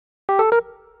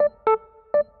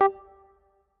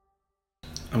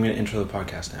I'm going to intro the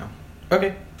podcast now.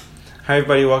 Okay. Hi,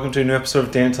 everybody. Welcome to a new episode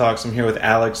of Dan Talks. I'm here with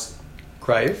Alex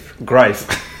Greif.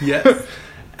 Yes.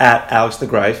 At Alex the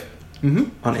Greif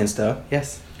on Insta.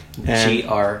 Yes.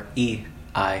 And-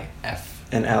 Greif.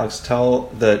 And Alex, tell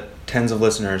the tens of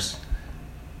listeners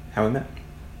how we met.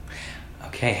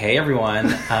 Okay. Hey, everyone.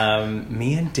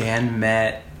 Me and Dan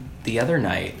met the other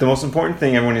night. The most important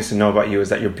thing everyone needs to know about you is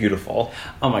that you're beautiful.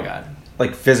 Oh, my God.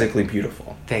 Like, physically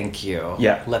beautiful. Thank you.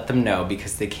 Yeah. Let them know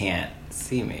because they can't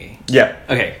see me. Yeah.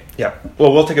 Okay. Yeah.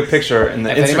 Well, we'll take a picture in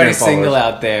the If Instagram anybody's followers. single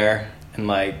out there and,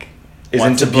 like, Is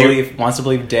wants into to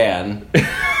believe Dan,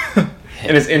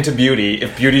 and is into beauty,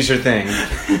 if beauty's your thing.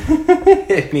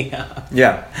 hit me up.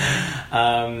 Yeah.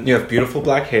 You have beautiful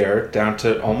black hair down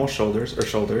to almost shoulders.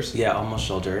 Yeah, almost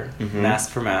shoulder. Mm-hmm.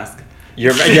 Mask for mask.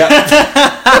 You're yep.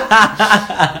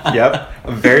 Yep.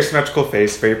 A very symmetrical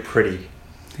face, very pretty.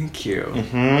 Thank you.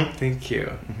 Mm-hmm. Thank you.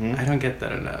 Mm-hmm. I don't get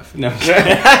that enough. No.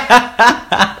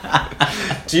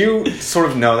 Do you sort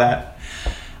of know that?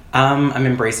 I'm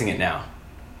embracing it now.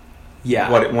 Yeah.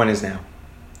 When is now?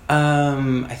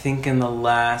 I think in the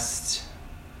last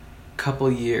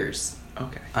couple years.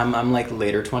 Okay. I'm like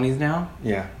later 20s now.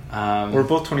 Yeah. We're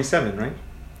both 27, right?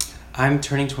 I'm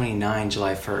turning 29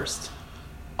 July 1st.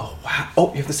 Oh, wow. Oh,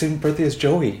 you have the same birthday as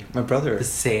Joey, my brother. The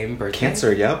same birthday.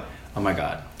 Cancer, yep. Oh my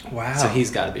God. Wow. So he's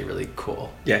got to be really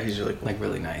cool. Yeah, he's really cool. Like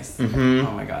really nice. Mm-hmm.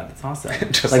 Oh my God, that's awesome.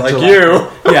 Just like July- you.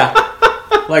 Yeah.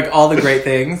 Like all the great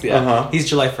things. Yeah. Uh-huh. He's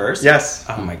July 1st? Yes.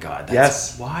 Oh my God, that's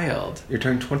Yes. wild. You're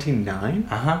turning 29?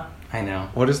 Uh-huh. I know.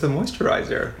 What is the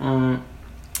moisturizer?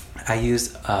 I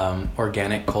use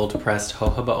organic cold pressed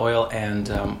jojoba oil and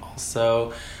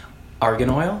also argan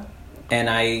oil, and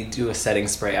I do a setting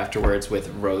spray afterwards with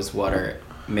rose water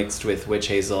mixed with witch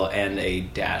hazel and a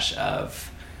dash of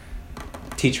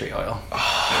tea tree oil.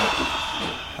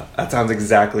 That sounds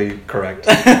exactly correct.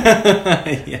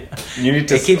 Yeah. You need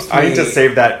to. It keeps I need me- to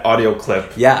save that audio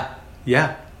clip. Yeah.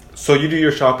 Yeah. So you do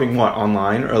your shopping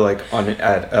online or like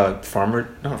at a farmer's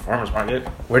market?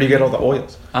 Where do you get all the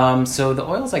oils? So the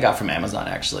oils I got from Amazon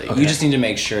actually. Okay. You just need to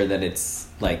make sure that it's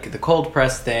like the cold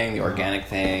pressed thing, the organic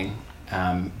thing,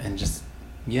 and just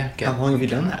get. How long have you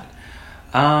done that?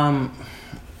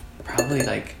 Probably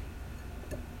like,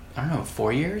 I don't know,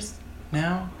 4 years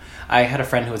now. I had a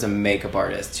friend who was a makeup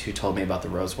artist who told me about the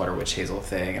rosewater witch hazel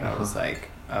thing, and I was like,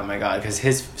 oh my God, because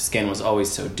his skin was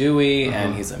always so dewy,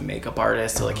 and he's a makeup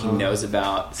artist, so like he knows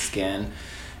about skin, and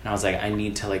I was like, I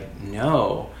need to like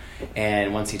know.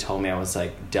 And once he told me, I was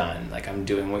like, done. Like, I'm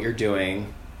doing what you're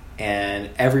doing, and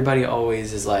everybody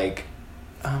always is like,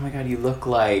 oh my God, you look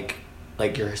like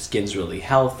your skin's really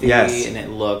healthy, Yes. and it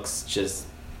looks just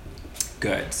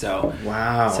good. So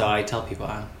Wow. so I tell people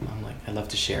I'm like, I love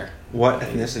to share. What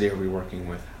ethnicity are we working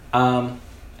with?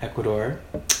 Ecuador,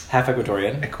 half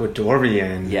Ecuadorian,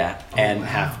 Ecuadorian. yeah, Oh, and wow.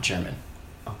 half German.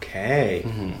 Okay.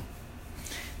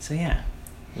 So yeah,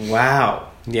 Wow.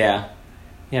 yeah.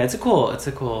 It's a cool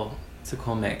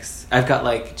mix. I've got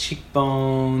like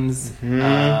cheekbones.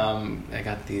 I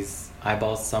got these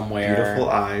eyeballs somewhere. Beautiful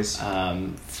eyes.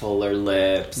 Fuller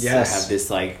lips. Yes. I have this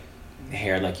like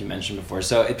hair, like you mentioned before.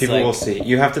 So it's People like, will see.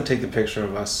 You have to take the picture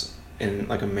of us in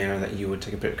like a manner that you would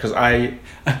take a picture. Because I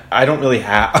don't really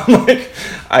have like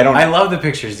I don't. I love the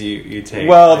pictures you take.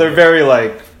 Well, they're very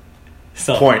like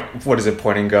so, point. What is it?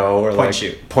 Point and go or Point like and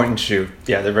shoot. Point and shoot.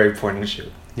 Yeah, they're very point and shoot.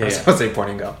 Yeah, I was yeah. supposed to say point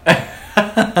and go.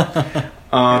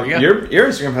 There we go. Your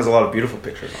Instagram has a lot of beautiful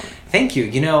pictures on it. Thank you.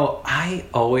 You know, I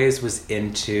always was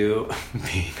into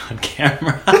being on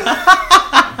camera.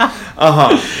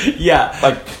 Yeah.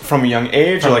 Like from a young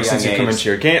age, From or a like since young you come age. into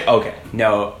your game. Okay,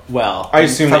 No, well. I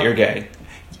assume that you're gay.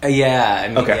 Yeah. I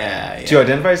mean, Okay. Yeah. Do you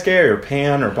identify as gay or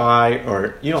pan or bi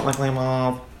or you don't like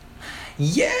lamb?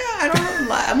 Yeah, I don't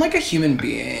know. I'm like a human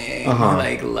being who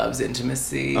like loves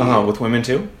intimacy. With women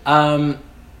too.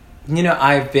 You know,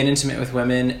 I've been intimate with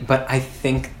women, but I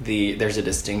think there's a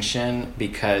distinction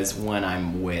because when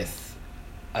I'm with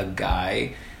a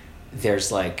guy,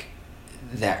 there's like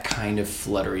that kind of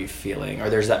fluttery feeling, or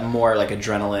there's that more like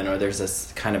adrenaline, or there's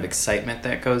this kind of excitement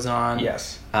that goes on.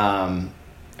 Yes. And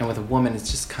with a woman,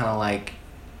 it's just kind of like,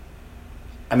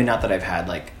 I mean, not that I've had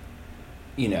like,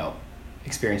 you know,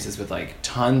 experiences with like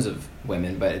tons of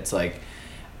women, but it's like,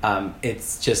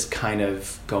 it's just kind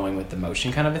of going with the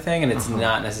motion kind of a thing, and it's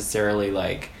not necessarily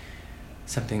like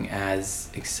something as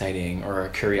exciting or a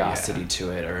curiosity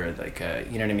to it, or like a,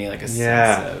 you know what I mean, like a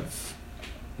sense of,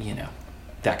 you know,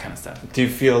 that kind of stuff. Do you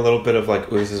feel a little bit of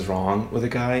like, oh, this is wrong with a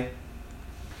guy?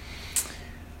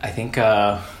 I think,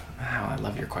 wow, I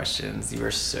love your questions. You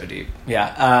were so deep.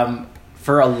 Yeah.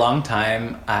 For a long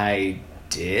time, I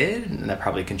did, and that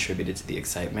probably contributed to the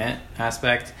excitement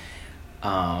aspect. But, I think, I don't know, I feel like,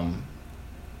 And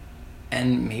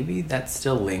maybe that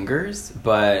still lingers,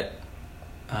 but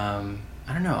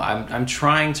I don't know. I'm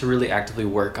trying to really actively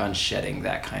work on shedding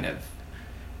that kind of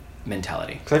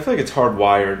mentality. Because I feel like it's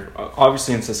hardwired,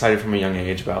 obviously in society from a young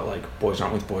age, about like boys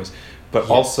aren't with boys, but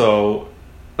also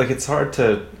like it's hard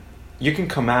to. You can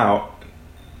come out.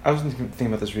 I was thinking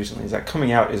about this recently. Is that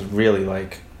coming out is really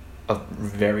like a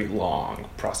very long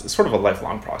process, sort of a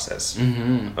lifelong process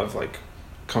of like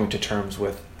coming to terms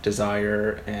with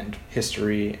desire and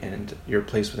history and your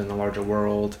place within the larger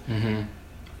world,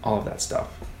 all of that stuff.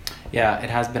 Yeah, it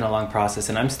has been a long process,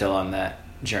 and I'm still on that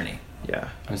journey. Yeah,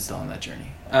 I'm still on that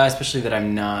journey, especially that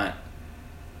I'm not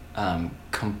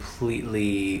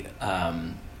completely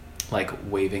like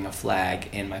waving a flag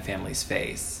in my family's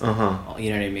face. You know what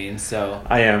I mean? So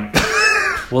I am.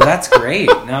 Well, that's great.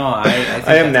 No, I think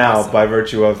I am now awesome. by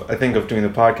virtue of I think of doing the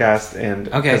podcast, and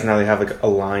Okay. because now they have like a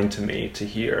line to me to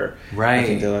hear. Right. I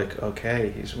think they're like,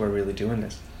 okay, we're really doing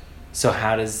this. So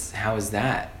how is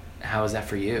that? How is that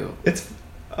for you? It's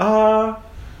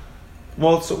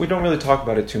well, so we don't really talk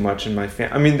about it too much in my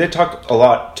family. I mean, they talk a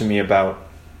lot to me about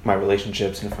my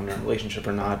relationships and if I'm in a relationship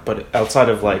or not, but outside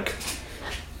of like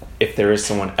if there is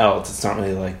someone else, it's not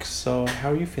really like, so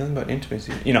how are you feeling about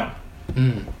intimacy? You know.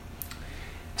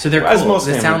 So they're As cool. most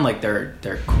They family- sound like they're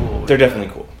cool. They're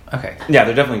definitely cool. Okay. Yeah,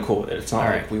 they're definitely cool with it. It's not All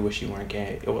like right. we wish you weren't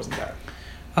gay. It wasn't that.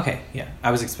 Okay, yeah.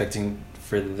 I was expecting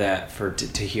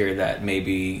to hear that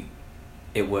maybe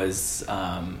it was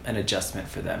an adjustment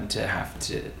for them to have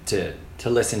to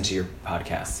listen to your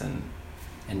podcasts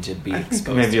and to be I think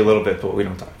exposed. maybe a little bit, but we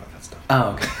don't talk about that stuff. Oh,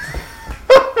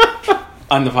 okay.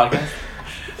 On the podcast?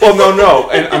 Well, no,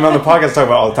 and I'm on the podcast talk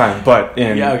about it all the time, but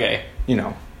in Yeah, okay. you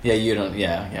know, Yeah, you don't.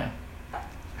 Yeah.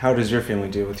 how does your family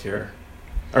deal with your,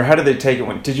 or how did they take it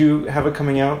when? Did you have a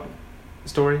coming out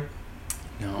story?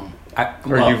 No.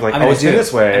 you've like, I mean, oh, it's in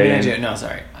this way. I mean, I and- do. No,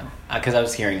 sorry. Because I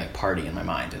was hearing like party in my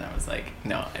mind, and I was like,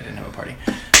 no, I didn't have a party.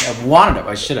 I wanted it.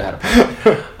 I should have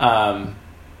had a party.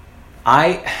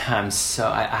 I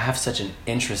have such an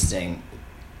interesting,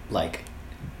 like,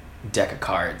 deck of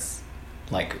cards,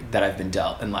 like that I've been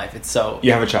dealt in life. It's so.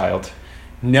 You have a child.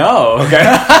 No. Okay.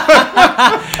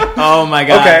 Oh my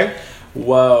god. Okay.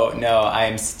 Whoa. No, I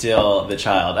am still the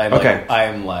child. Okay.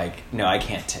 No, I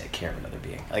can't take care of another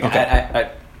being. Like, Okay.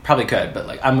 I probably could, but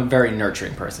like, I'm a very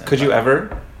nurturing person. Could you but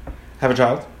ever have a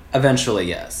child? Eventually,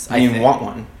 yes. I mean, want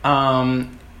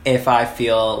one? If I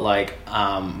feel like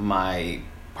my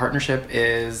partnership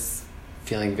is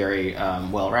feeling very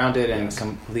well-rounded and Yes.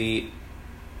 complete,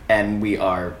 and we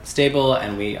are stable,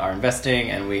 and we are investing,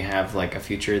 and we have like a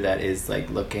future that is like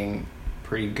looking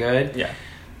pretty good, Yeah.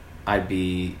 I'd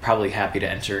be probably happy to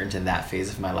enter into that phase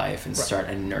of my life and Right. start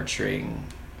a nurturing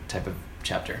type of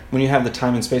chapter. When you have the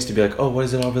time and space to be like, oh, what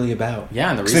is it all really about? Yeah,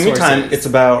 and the 'Cause in resources. the meantime, it's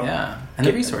about and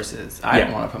the resources. I Yeah.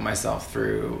 don't want to put myself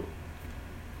through,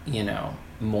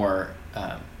 more.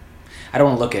 I don't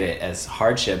want to look at it as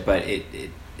hardship, but it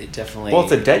definitely. Well,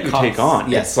 it's a debt you costs. take on.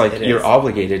 Yes, it's like it you're is.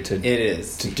 obligated to It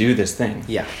is. to do this thing.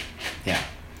 Yeah.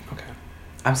 Okay.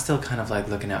 I'm still kind of like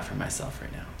looking out for myself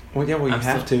right now. Well, yeah. Well, you I'm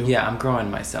have still- to. Yeah, I'm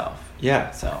growing myself.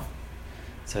 Yeah. So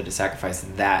to sacrifice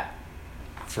that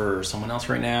for someone else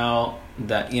right now,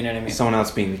 that, you know what I mean? Someone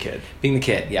else being the kid. Being the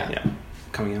kid, yeah. Yeah.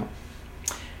 Coming out.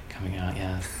 Coming out,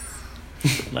 yes.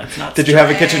 Let's not. Did you have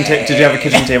a kitchen? Did you have a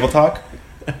kitchen table talk?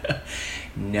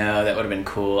 No, that would have been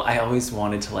cool. I always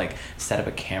wanted to like set up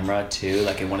a camera too,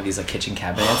 like in one of these like kitchen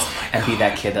cabinets, and be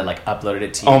that kid that like uploaded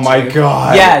it to YouTube. Oh my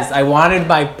God. Yes, I wanted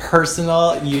my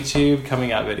personal YouTube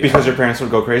coming out video. Because your parents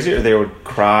would go crazy, or they would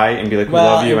cry and be like, "We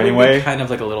well, love you it would anyway." be kind of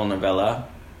like a little novella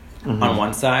on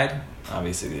one side,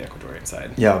 obviously the Ecuadorian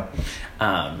side. Yeah.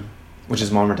 Um, Which is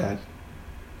mom or dad.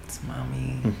 it's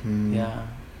mommy. Mhm. Yeah,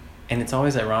 and it's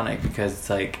always ironic because it's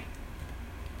like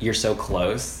you're so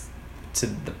close to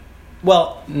the.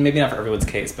 Well, maybe not for everyone's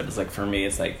case, but it's like for me,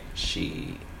 it's like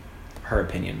her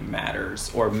opinion matters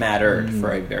or mattered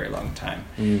for a very long time.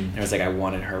 And it was like I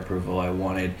wanted her approval. I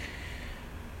wanted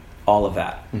all of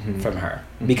that from her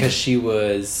because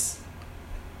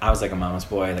I was like a mama's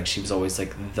boy. Like she was always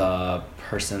like the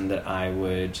person that I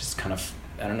would just kind of,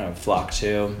 I don't know, flock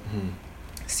to,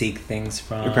 seek things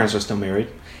from. Your parents are still married,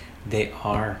 They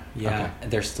are, yeah. Okay.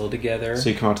 They're still together. so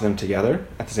you come out to them together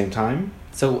at the same time.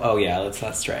 So, oh yeah, let's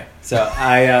not stray. So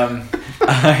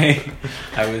I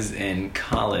was in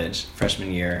college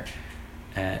freshman year.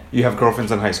 You have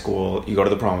girlfriends in high school. You go to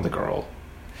the prom with a girl.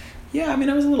 Yeah, I mean,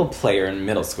 I was a little player in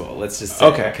middle school. Let's just say,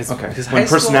 Okay. Cause When high school-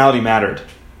 personality mattered.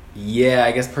 Yeah,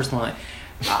 I guess personally,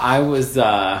 I was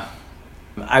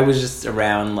just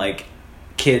around like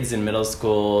kids in middle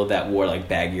school that wore like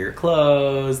baggier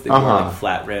clothes. They wore like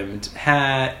flat rimmed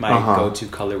hat. My go-to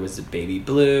color was baby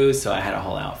blue, so I had a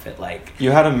whole outfit like. You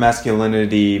had a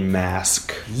masculinity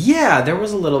mask. Yeah, there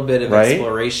was a little bit of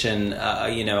exploration,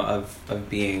 of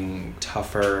being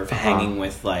tougher, of hanging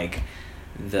with like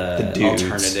the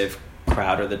alternative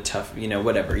crowd or the tough,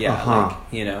 whatever.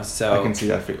 Yeah, so I can see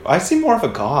that for you. I see more of a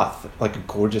goth, like a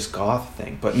gorgeous goth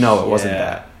thing, but no, it wasn't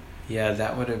that. Yeah,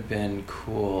 that would have been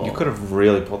cool. You could have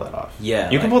really pulled that off. Yeah.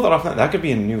 You can pull that off. That could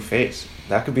be a new face.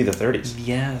 That could be the 30s.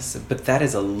 Yes, but that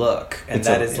is a look. And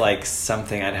that is like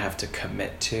something I'd have to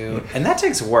commit to. And that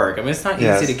takes work. I mean, it's not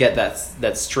easy to get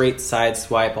that straight side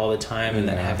swipe all the time and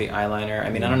that heavy eyeliner. I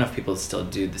mean, I don't know if people still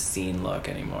do the scene look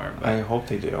anymore. But I hope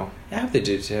they do. I hope they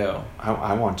do too.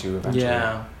 I want to eventually.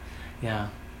 Yeah.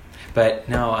 But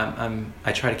no,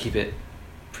 I try to keep it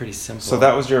pretty simple. So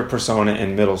that was your persona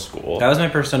in middle school. That was my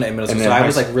persona in middle school. So I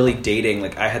was like really dating.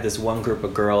 Like I had this one group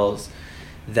of girls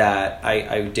that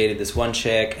I dated this one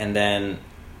chick, and then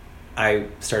I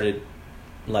started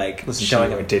like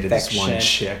showing I dated this one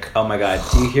chick. Oh my god,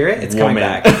 do you hear it? It's coming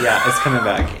back. Yeah, it's coming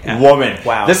back. Yeah. Woman.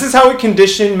 Wow. This is how we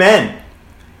condition men.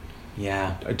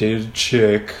 Yeah. I dated a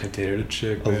chick.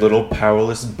 A little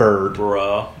powerless bird.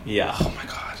 Bruh. Yeah. Oh my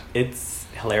god. It's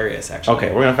hilarious, actually.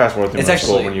 Okay, we're gonna fast forward through middle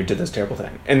school when you did this terrible thing,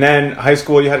 and then high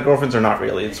school. You had girlfriends or not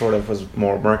really? It sort of was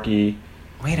more murky.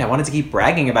 Wait, I wanted to keep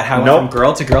bragging about how I went from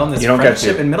girl to girl in this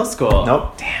friendship in middle school.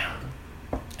 Nope. Damn.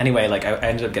 Anyway, like I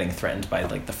ended up getting threatened by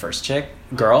like the first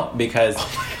girl, because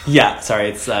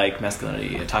it's like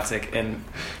masculinity, toxic and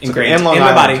ingrained in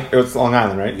my body. It was Long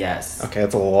Island, right? Yes. Okay,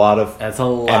 that's a lot of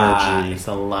energy. It's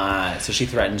a lot. So she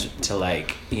threatened to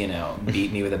like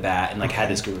beat me with a bat, and like had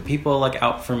this group of people like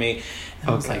out for me. And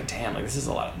I was like, damn, like this is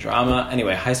a lot of drama.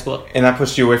 Anyway, high school, and that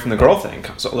pushed you away from the girl thing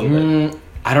so a little bit.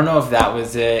 I don't know if that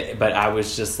was it, but I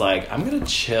was just like, I'm gonna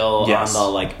chill on the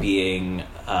like being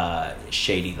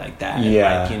shady like that.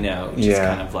 Yeah. And, like, just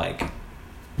kind of like,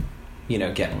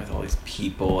 getting with all these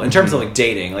people. In terms of like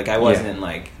dating, like I wasn't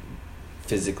like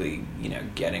physically,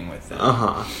 getting with them.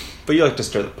 But you like to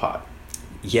stir the pot.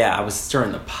 Yeah, I was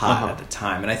stirring the pot at the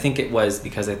time. And I think it was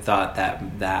because I thought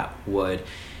that would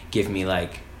give me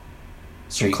like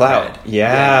street clout. Cred.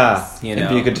 Yeah. Yes, It'd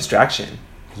be a good distraction.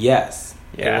 Yes.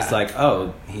 Yeah. It was like,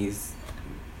 oh, he's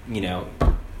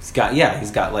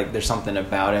got like, there's something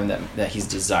about him that he's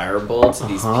desirable to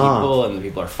these people, and the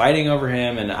people are fighting over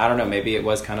him, and I don't know, maybe it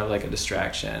was kind of like a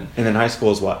distraction. And then high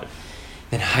school is what?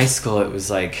 In high school, it was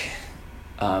like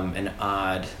an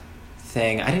odd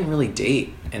thing. I didn't really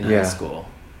date in high school.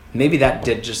 Maybe that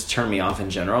did just turn me off in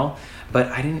general, but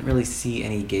I didn't really see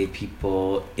any gay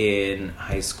people in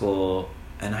high school,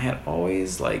 and I had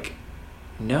always like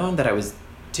known that I was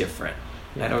different.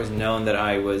 I'd always known that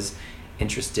I was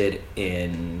interested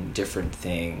in different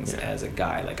things as a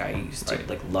guy. Like I used to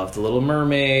like love The Little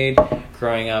Mermaid.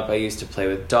 Growing up, I used to play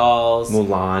with dolls.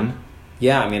 Mulan.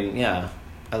 Yeah, I mean, I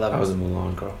love. I was a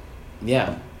Mulan girl.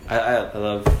 Yeah, I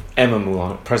love Emma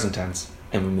Mulan. Present tense.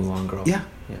 Emma Mulan girl. Yeah.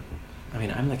 I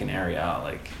mean, I'm like an Ariel.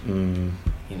 Like, a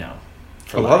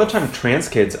lot of the time, trans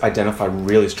kids identify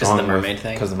really strong because of the mermaid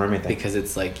thing. Because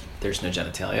it's like there's no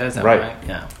genitalia. Is that right?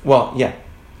 Yeah. Well, yeah.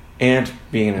 And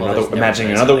being in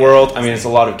imagining another world. I mean, it's a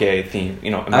lot of gay theme.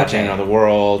 Imagining another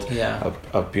world. Yeah.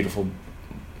 A beautiful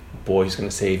boy who's going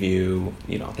to save you.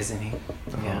 Isn't he?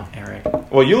 Yeah, Eric.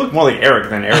 Well, you look more like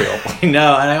Eric than Ariel. I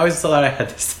know, and I always thought I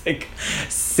had this like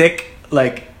sick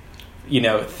like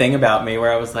thing about me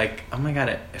where I was like, oh my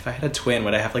god, if I had a twin,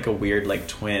 would I have like a weird like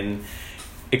twin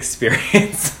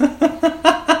experience?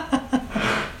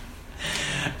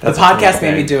 The podcast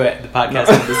made me do it. The podcast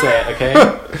made me say it,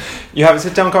 okay? You have a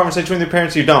sit-down conversation with your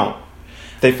parents, you don't.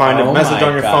 They find a message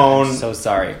on your phone. I'm so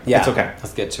sorry. Yeah. It's okay.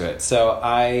 Let's get to it. So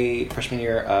freshman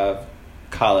year of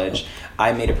college,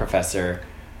 I made a professor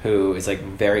who is like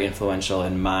very influential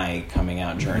in my coming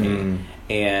out journey.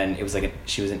 And it was like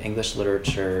she was an English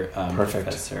literature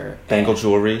professor. Bangle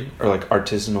jewelry or like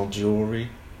artisanal jewelry?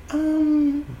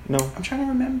 No. I'm trying to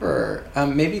remember.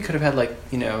 Maybe you could have had like,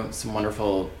 some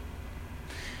wonderful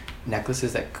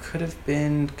necklaces that could have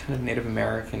been kind of Native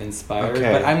American inspired,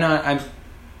 but I'm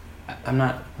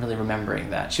not really remembering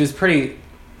that. She was pretty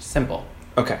simple.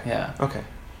 Okay. Yeah. Okay.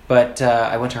 But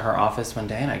I went to her office one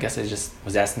day, and I guess I just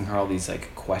was asking her all these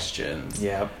like questions.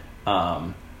 Yep.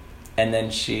 And then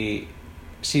she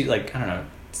like, I don't know,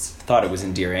 thought it was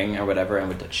endearing or whatever, and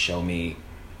would like show me,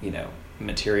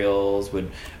 materials,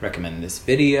 would recommend this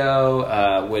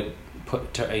video, would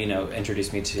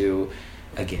introduce me to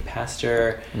a gay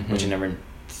pastor, which I never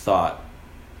thought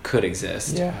could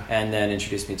exist. Yeah. And then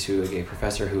introduced me to a gay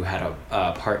professor who had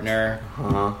a partner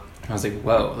I was like,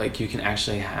 whoa, like you can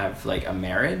actually have like a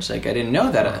marriage? Like I didn't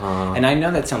know that. And I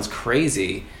know that sounds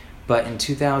crazy, but in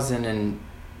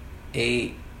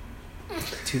 2008,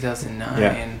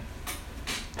 2009,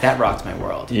 that rocked my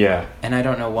world. Yeah. And I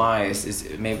don't know why.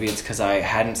 Maybe it's because I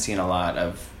hadn't seen a lot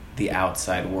of the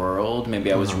outside world.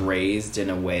 Maybe I was raised in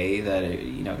a way that,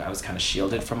 I was kind of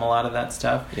shielded from a lot of that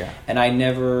stuff. Yeah. And I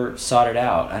never sought it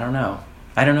out. I don't know.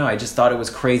 I just thought it was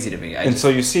crazy to me. So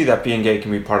you see that being gay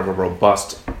can be part of a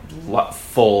robust,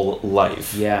 full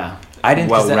life. Yeah. I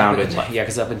didn't. Well-rounded life. Yeah,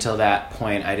 because up until that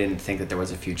point, I didn't think that there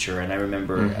was a future. And I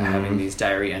remember having these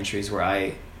diary entries where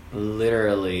I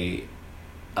literally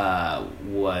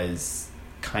was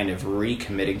kind of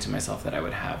recommitting to myself that I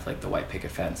would have like the white picket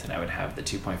fence and I would have the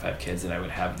 2.5 kids and I would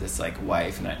have this like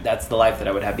wife and that's the life that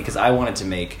I would have because I wanted to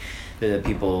make the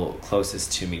people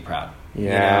closest to me proud.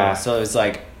 Yeah. So it was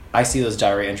like I see those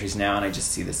diary entries now and I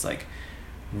just see this like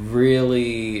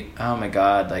really, oh my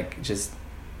God, like just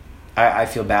I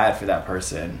feel bad for that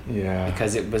person. Yeah.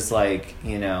 Because it was like,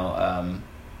 they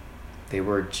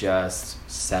were just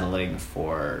settling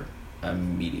for a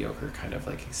mediocre kind of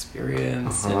like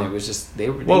experience, and it was just they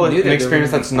knew an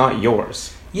experience that's not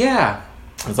yours. Yeah,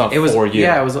 it's not for you.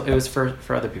 Yeah, it was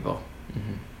for other people.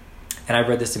 And I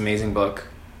read this amazing book,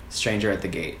 Stranger at the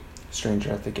Gate.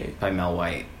 Stranger at the Gate by Mel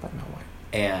White.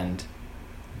 And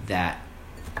that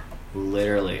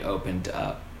literally opened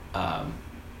up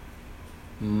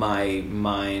my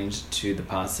mind to the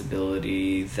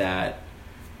possibility that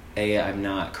A, I'm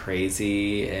not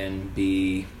crazy, and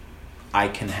B, I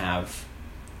can have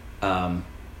a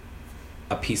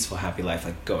peaceful, happy life,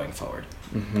 like going forward.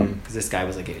 Because this guy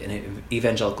was like an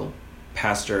evangelical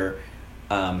pastor,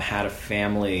 had a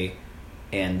family,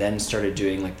 and then started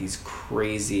doing like these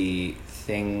crazy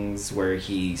things where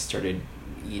he started,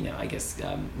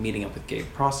 meeting up with gay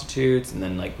prostitutes, and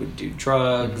then like would do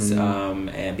drugs,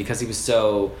 and because he was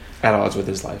so at odds with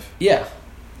his life. Yeah.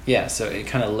 So it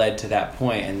kind of led to that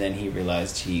point, and then he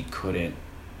realized he couldn't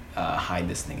hide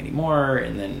this thing anymore,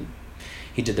 and then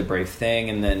he did the brave thing,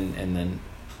 and then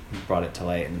brought it to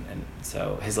light, and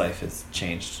so his life has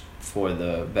changed for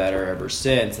the better ever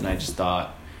since. And I just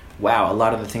thought, wow, a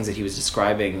lot of the things that he was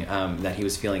describing, that he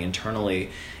was feeling internally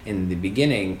in the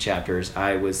beginning chapters,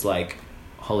 I was like,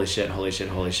 holy shit,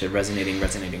 resonating.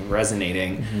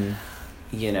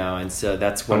 And so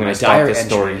that's what my diary entries.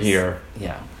 Story here.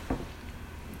 Yeah.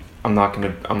 I'm not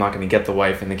gonna get the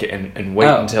wife and wait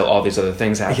until all these other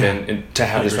things happen and to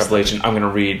have this revelation. I'm gonna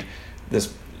read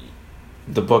this.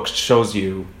 The book shows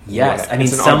you. Yes, I mean,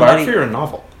 it's an autobiography or a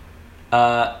novel.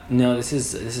 No, this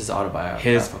is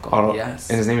autobiographical. Yes,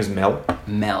 and his name is Mel.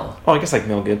 Oh, I guess like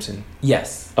Mel Gibson.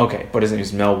 Yes. Okay, but his name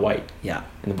is Mel White. Yeah.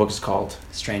 And the book is called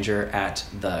Stranger at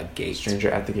the Gate. Stranger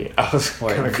at the Gate.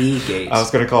 The Gate. I was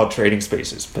gonna call it Trading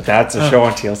Spaces, but that's a show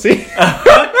on TLC.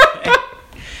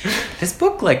 This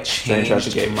book like changed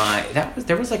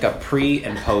there was like a pre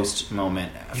and post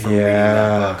moment for reading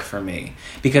that book for me,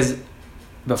 because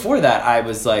before that I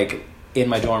was like in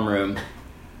my dorm room,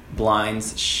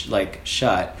 blinds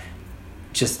shut,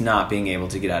 just not being able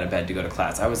to get out of bed to go to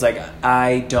class. I was like,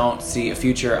 I don't see a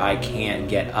future. I can't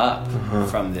get up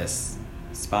from this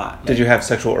spot. Did you have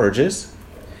sexual urges?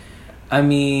 I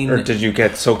mean... Or did you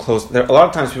get so close... A lot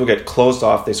of times people get closed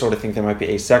off. They sort of think they might be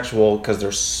asexual because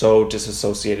they're so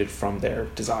disassociated from their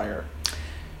desire.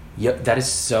 Yep, that is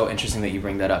so interesting that you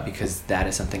bring that up, because that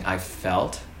is something I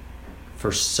felt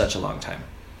for such a long time.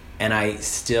 And I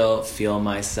still feel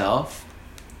myself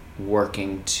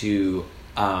working to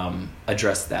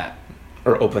address that.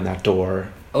 Or open that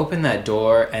door.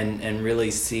 And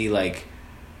really see, like,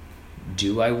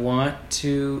 do I want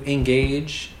to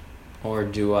engage? Or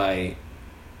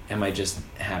am I just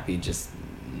happy just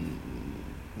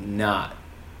not?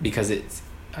 Because it's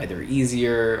either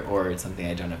easier or it's something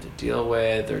I don't have to deal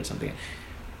with, or it's something,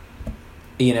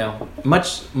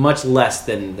 much less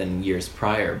than years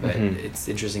prior. But it's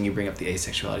interesting you bring up the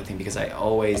asexuality thing, because I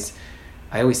always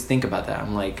think about that.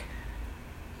 I'm like,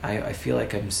 I feel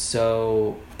like I'm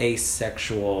so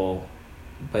asexual,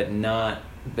 but I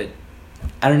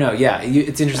don't know. Yeah,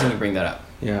 it's interesting you bring that up.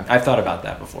 Yeah, I've thought about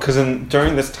that before. Because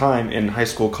during this time in high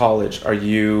school, college, are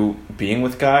you being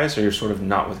with guys, or you're sort of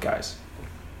not with guys?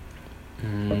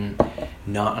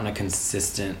 Not on a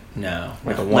consistent, no.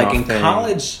 Like a one-off in thing.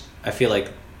 College, I feel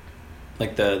like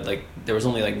there was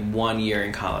only like 1 year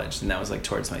in college, and that was like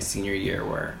towards my senior year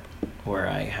where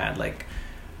I had like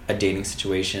a dating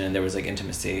situation and there was like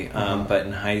intimacy. But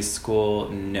in high school,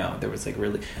 no. There was like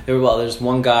there's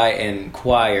one guy in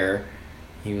choir.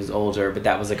 He was older, but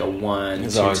that was like a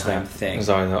 1-2 time thing. There's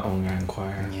always that one guy in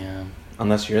choir. Yeah.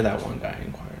 Unless you're that one guy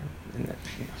in choir.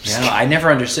 No, I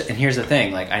never understood. And here's the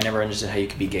thing: like, I never understood how you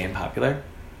could be gay and popular,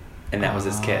 and that was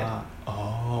this kid.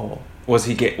 Oh, was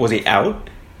he gay? Was he out?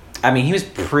 I mean, he was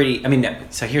pretty. I mean,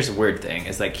 so here's the weird thing: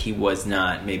 is like he was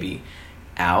not maybe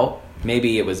out.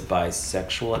 Maybe it was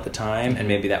bisexual at the time, and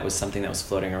maybe that was something that was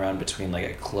floating around between like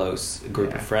a close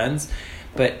group of friends.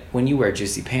 But when you wear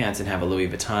juicy pants and have a Louis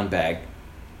Vuitton bag,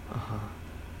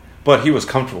 but he was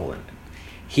comfortable in it.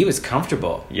 He was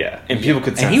comfortable. Yeah, and people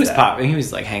could sense and he was that. and he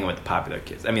was like hanging with the popular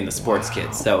kids. I mean, the sports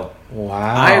kids. So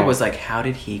I was like, how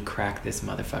did he crack this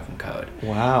motherfucking code?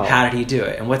 Wow. How did he do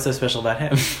it? And what's so special about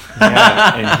him?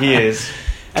 Yeah, and he is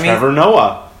Trevor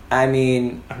Noah. I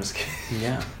mean, I'm just kidding.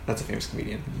 Yeah, that's a famous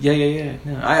comedian. Yeah.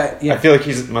 No, I feel like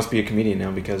he must be a comedian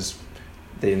now because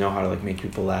they know how to like make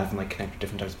people laugh and like connect with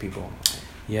different types of people.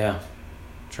 Yeah,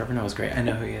 Trevor Noah's great. I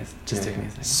know who he is. Just took me a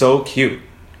second. So cute.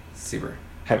 Super.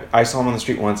 I saw him on the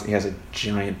street once. He has a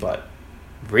giant butt.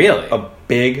 Really? A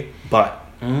big butt.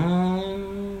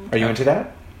 Are you into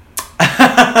that?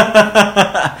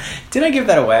 Did I give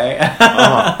that away?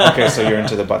 Okay, so you're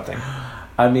into the butt thing.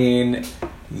 I mean,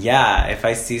 yeah, if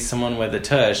I see someone with a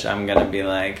tush, I'm going to be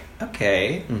like,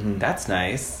 okay, that's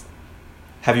nice.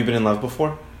 Have you been in love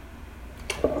before?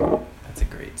 That's a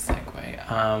great segue.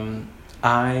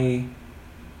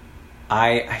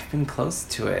 I've been close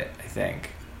to it, I think.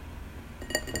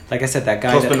 Like I said, that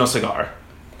guy... Close but no cigar.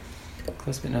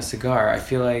 Close but no cigar. I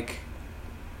feel like...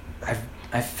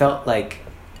 I felt like...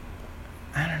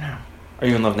 I don't know. Are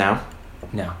you in love now?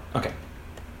 No. Okay.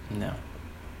 No.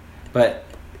 But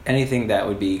anything that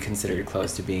would be considered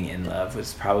close to being in love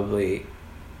was probably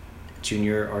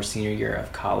junior or senior year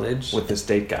of college. With this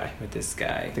date guy. With this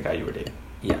guy. The guy you were dating.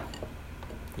 Yeah.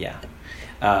 Yeah.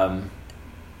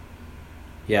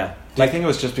 Do you think it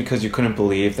was just because you couldn't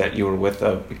believe that you were with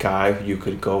a guy who you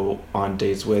could go on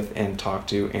dates with and talk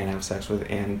to and have sex with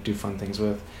and do fun things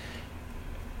with?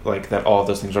 Like, that all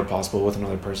those things are possible with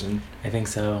another person? I think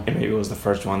so. And maybe it was the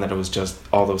first one that it was just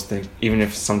all those things. Even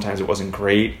if sometimes it wasn't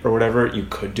great or whatever, you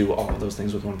could do all of those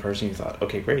things with one person. You thought,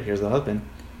 okay, great, here's the husband.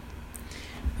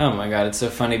 Oh my God, it's so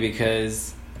funny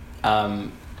because the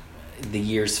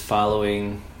years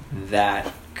following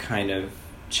that kind of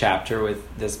chapter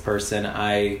with this person,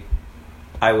 I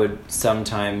would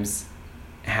sometimes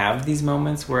have these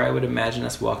moments where I would imagine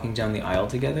us walking down the aisle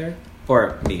together.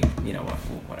 Or me, you know,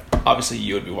 whatever. Obviously,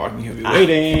 you would be walking, he would be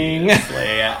waiting.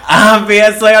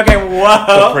 Obviously, okay, whoa.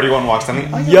 The pretty one walks down the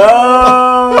aisle.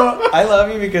 Yo! I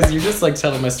love you because you're just like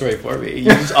telling my story for me. You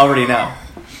just already know.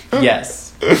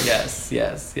 Yes.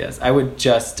 I would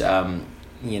just,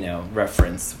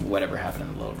 reference whatever happened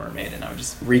in The Little Mermaid, and I would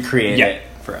just recreate it.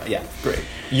 Great.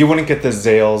 You wouldn't get the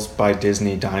Zales by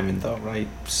Disney Diamond, though, right?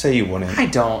 Say you wouldn't. I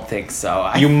don't think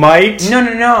so. You might?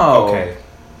 No. Okay.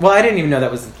 Well, I didn't even know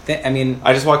that was a thing. I mean...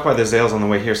 I just walk by the Zales on the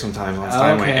way here sometimes on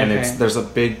Steinway, and there's a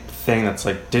big thing that's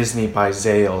like Disney by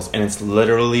Zales, and it's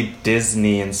literally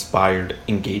Disney-inspired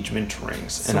engagement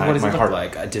rings. So what does it look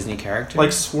like? A Disney character?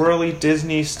 Like swirly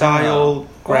Disney-style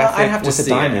graphic with a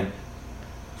diamond.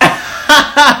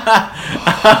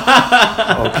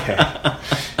 Okay.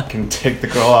 Can take the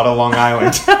girl out of Long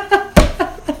Island.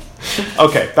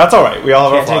 Okay, that's all right. We all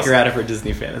have our flaws. Can't take her out of her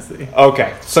Disney fantasy.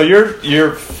 Okay, so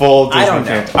you're full Disney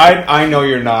fan. I know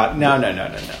you're not. No.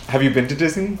 Have you been to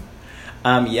Disney?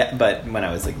 Yeah, but when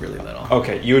I was like really little.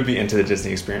 Okay, you would be into the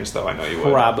Disney experience, though. I know you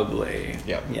would. Probably.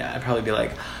 Yep. Yeah, I'd probably be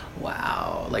like,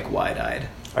 wow, like wide-eyed.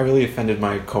 I really offended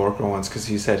my coworker once because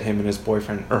he said him and his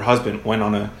boyfriend or husband went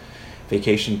on a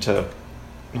vacation to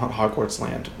not Hogwarts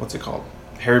Land. What's it called?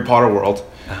 Harry Potter World.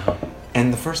 Oh.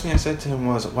 And the first thing I said to him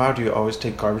was, wow, do you always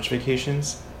take garbage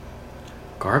vacations?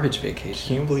 Garbage vacations?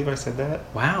 Can you believe I said that?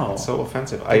 Wow. It's so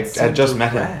offensive. I had just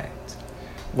met him.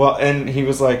 Well, and he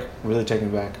was like really taken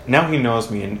aback. Now he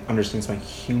knows me and understands my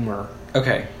humor.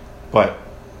 Okay. But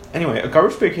anyway, a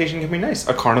garbage vacation can be nice.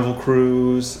 A Carnival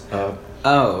cruise,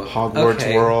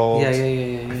 Hogwarts World. Yeah.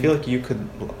 I feel like you could...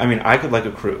 I mean, I could like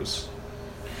a cruise.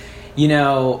 You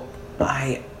know,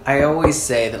 I always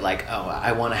say that, like,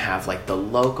 I want to have, like, the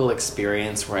local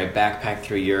experience where I backpack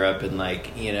through Europe and,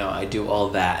 like, you know, I do all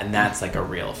that, and that's, like, a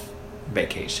real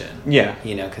vacation. Yeah.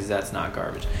 You know, because that's not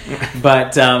garbage.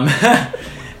 But, and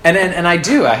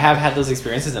I have had those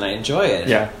experiences, and I enjoy it.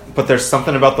 Yeah. But there's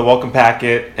something about the welcome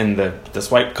packet and the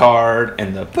swipe card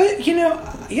and the... But, you know,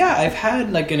 yeah, I've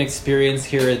had, like, an experience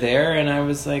here or there, and I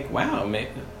was like, wow,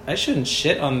 I shouldn't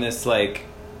shit on this, like,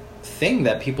 thing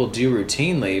that people do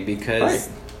routinely because...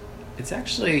 Right. It's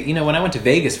actually, you know, when I went to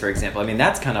Vegas, for example, I mean,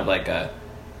 that's kind of like a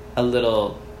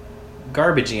little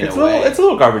garbagey in a way. It's a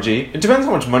little garbagey. It depends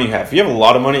how much money you have. If you have a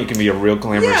lot of money, it can be a real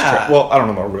glamorous trip. Well, I don't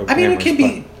know about real glamorous. I mean, it can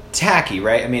be tacky,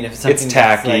 right? I mean, if something It's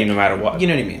tacky that's, like, no matter what. You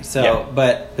know what I mean? So, Yeah.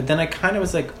 but then I kind of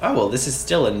was like, oh well, this is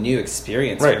still a new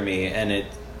experience Right. for me, and it,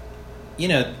 you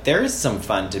know, there is some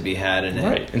fun to be had in it.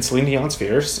 Right. And Celine Dion's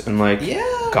fierce, and like Yeah.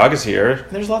 Gaga's here,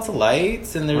 There's lots of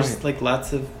lights, and there's Right. like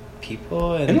lots of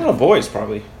people, and a lot of boys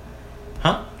probably.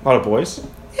 huh? A lot of boys.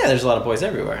 Yeah, there's a lot of boys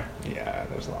everywhere Yeah,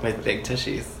 there's a lot. with of boys. big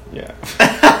tushies. Yeah.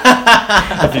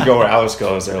 If you go where Alice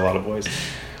goes, there are a lot of boys.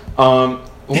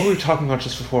 What were we talking about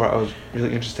just before? I was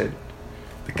really interested.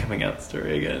 The coming out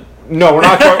story again. No, we're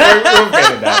not. We've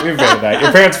vetted that. We've vetted that.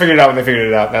 Your parents figured it out when they figured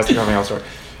it out. That's the coming out story.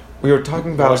 We were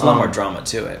talking about. Well, there's a lot more drama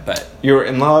to it, but. You were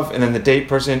in love, and then the date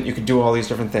person. You could do all these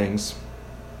different things,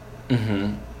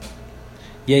 Mm-hmm.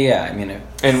 Yeah. I mean,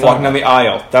 and walking down the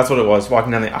aisle. That's what it was.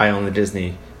 Walking down the aisle in the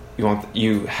Disney.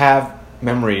 You have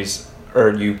memories,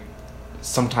 or you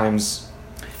sometimes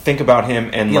think about him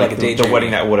and Yeah, like like a the daydreaming.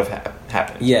 wedding that would have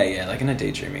happened. Yeah, like in a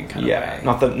daydreaming kind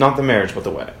of way. not the marriage, but the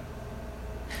wedding.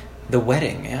 The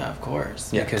wedding, yeah, of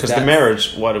course. Yeah, because the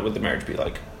marriage. What would the marriage be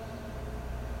like?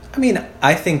 I mean,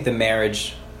 I think the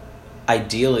marriage,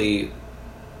 ideally,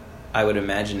 I would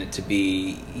imagine it to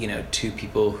be, you know, two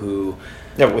people who.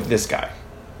 Yeah, with this guy.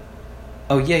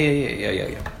 Oh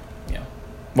yeah.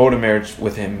 What would a marriage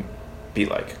with him be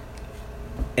like?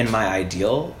 In my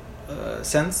ideal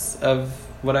sense of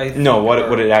what I. No, what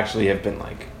would it actually have been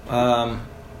like?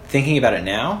 Thinking about it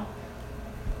now,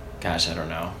 gosh, I don't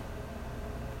know.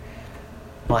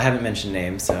 Well, I haven't mentioned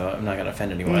names, so I'm not gonna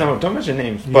offend anyone. No, don't mention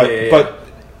names. Yeah, But yeah. but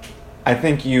I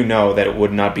think you know that it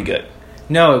would not be good.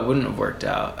 No, it wouldn't have worked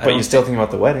out. But you still think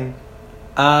about the wedding.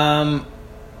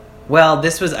 Well,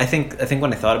 this was I think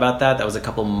when I thought about that was a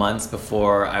couple months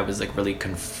before I was like really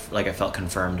I felt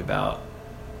confirmed about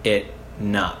it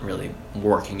not really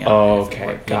working out. Oh, if it okay.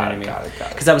 worked, Got you know it. what I mean? Got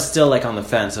it. Because I was still like on the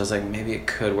fence. I was like, maybe it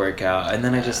could work out, and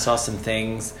then I just saw some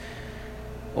things,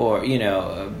 or you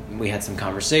know, we had some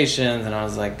conversations, and I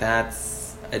was like,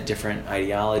 that's a different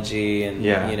ideology, and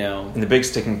Yeah. you know, And the big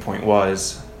sticking point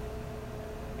was.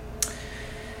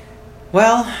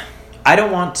 well, I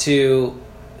don't want to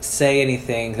say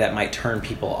anything that might turn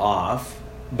people off,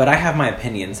 but I have my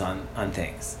opinions on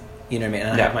things. You know what I mean?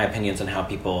 And I Yeah. have my opinions on how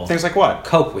people Things like what?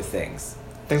 cope with things.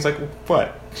 Things like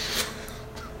what?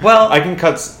 Well, I can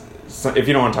cut. If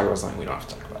you don't want to talk about something, we don't have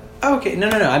to talk about it. okay, no.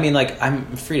 I mean, like, I'm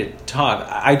free to talk.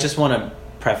 I just want to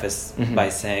preface Mhm. by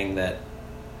saying that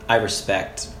I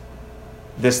respect.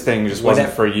 This thing just wasn't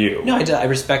Whatever- for you. No, I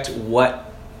respect what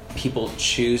people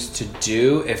choose to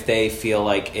do if they feel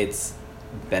like it's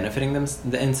benefiting them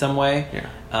in some way.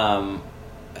 Yeah.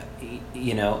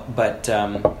 You know, but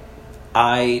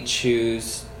I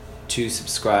choose to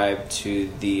subscribe to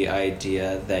the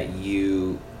idea that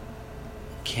you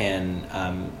can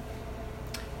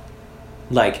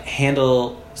like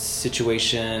handle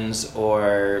situations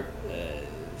or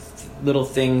little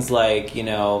things like, you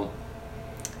know,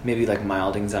 maybe like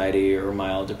mild anxiety or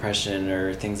mild depression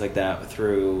or things like that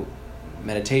through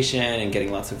meditation and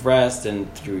getting lots of rest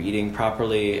and through eating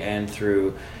properly and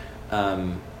through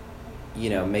you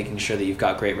know, making sure that you've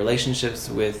got great relationships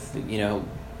with, you know,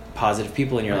 positive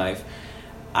people in your life.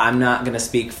 I'm not going to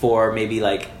speak for maybe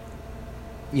like,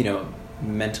 you know,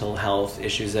 mental health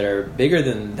issues that are bigger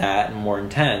than that and more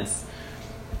intense.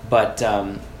 But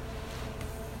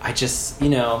I just, you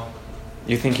know...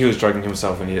 You think he was drugging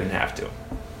himself and he didn't have to?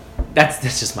 That's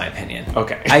just my opinion.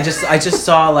 Okay. I just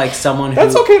saw like someone who...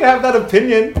 That's okay to have that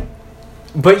opinion.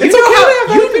 But you It's okay to have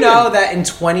that you opinion. know that in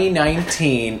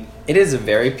 2019, it is a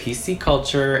very PC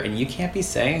culture, and you can't be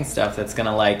saying stuff that's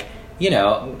gonna like, you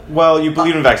know, Well, you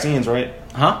believe in vaccines, right?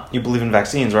 huh? You believe in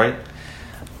vaccines, right?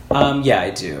 Yeah,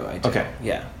 I do. Okay.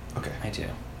 Yeah, Okay. I do.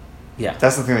 Yeah.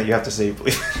 That's the thing that you have to say you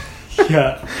believe.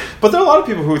 Yeah. But there are a lot of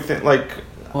people who think like.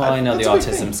 Well, I know the that's a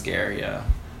big autism thing. scare. Yeah.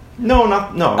 No,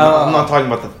 no. Oh. I'm not talking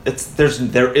about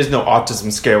there is no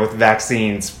autism scare with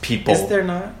vaccines, people. Is there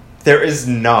not? There is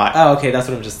not. Oh, okay. That's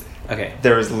what I'm just. Okay.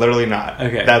 There is literally not.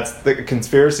 Okay. That's the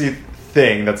conspiracy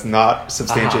thing that's not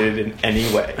substantiated in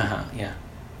any way. Yeah.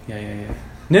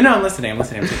 No, I'm listening. I'm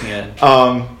taking it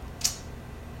in.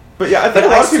 But yeah, I But think a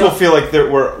I lot of people still- feel like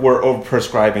we're over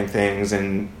prescribing things,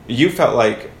 and you felt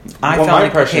like I well, felt my like,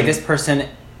 impression, okay, this person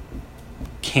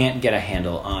can't get a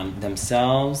handle on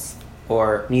themselves,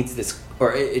 or needs this,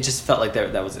 or it just felt like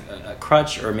that was a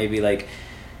crutch, or maybe like,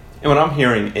 and what I'm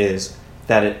hearing is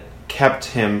that it kept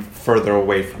him further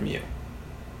away from you.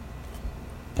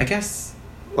 I guess,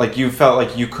 Like you felt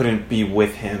like you couldn't be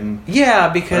with him, yeah,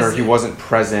 or because he wasn't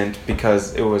present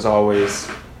because it was always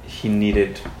he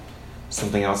needed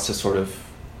something else to sort of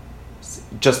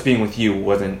just being with you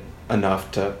wasn't enough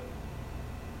to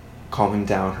calm him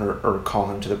down or call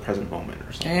him to the present moment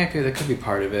or something. Yeah, that could be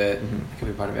part of it. Mm-hmm. It could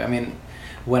be part of it. I mean,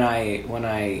 when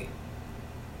I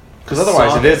because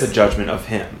otherwise it is this- a judgment of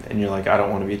him, and you're like, I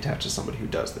don't want to be attached to somebody who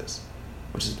does this,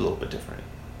 which is a little bit different.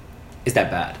 Is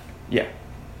that bad? Yeah.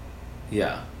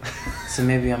 Yeah. So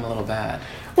maybe I'm a little bad.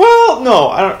 Well, no,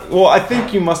 I don't. Well, I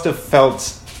think you must have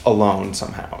felt alone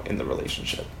somehow in the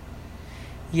relationship.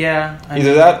 Yeah.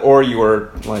 Either that, or you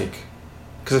were like,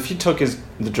 because if he took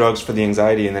the drugs for the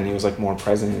anxiety and then he was like more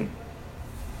present.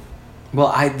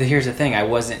 Well, here's the thing. I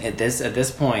wasn't at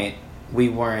this point. We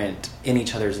weren't in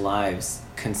each other's lives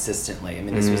consistently. I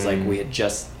mean, this was like we had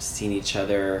just seen each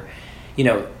other. You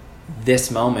know,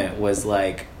 this moment was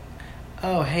like,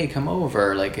 oh, hey, come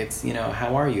over. Like, it's, you know,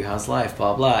 how are you? How's life?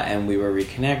 Blah, blah. And we were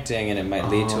reconnecting, and it might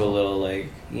lead to a little, like,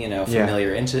 you know,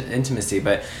 familiar intimacy.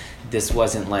 But this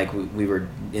wasn't like we were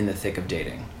in the thick of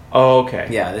dating. Oh, okay.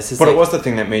 Yeah, this is. But like, it was the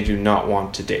thing that made you not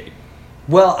want to date.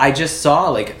 Well, I just saw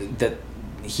like that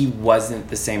he wasn't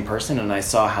the same person, and I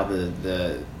saw how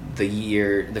the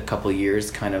couple of years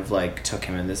kind of like took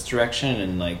him in this direction,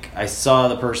 and like I saw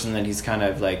the person that he's kind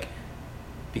of like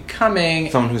becoming.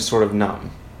 Someone who's sort of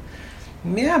numb.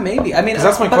 Yeah, maybe. I mean, 'cause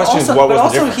that's my but question, Also, is what was the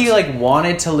also difference? he like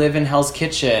wanted to live in Hell's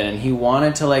Kitchen, and he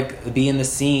wanted to like be in the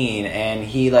scene, and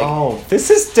he like. Oh, this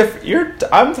is different.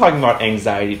 I'm talking about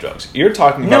anxiety drugs. You're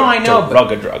talking about No, I know,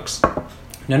 drug drugs.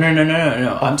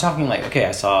 No. I'm talking like, okay,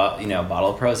 I saw, you know, a bottle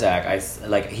of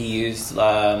Prozac. He used,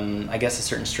 I guess, a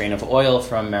certain strain of oil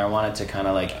from marijuana to kind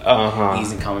of like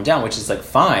ease and calm him down, which is like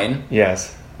fine.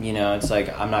 Yes. You know, it's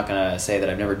like, I'm not going to say that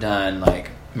I've never done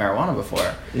like marijuana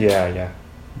before. Yeah.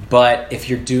 But if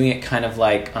you're doing it kind of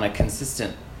like on a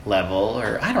consistent level,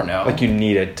 or I don't know. Oh. Like you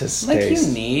need it to stay. Like you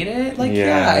need it. Like,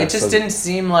 Yeah, it just didn't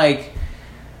seem like,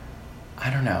 I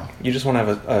don't know. You just want to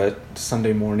have a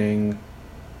Sunday morning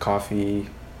coffee.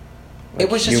 It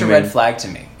was just a red flag to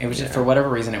me. It was just, for whatever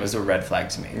reason, it was a red flag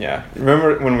to me. Yeah.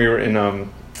 Remember when we were in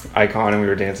Icon and we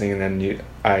were dancing, and then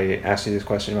I asked you this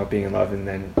question about being in love, and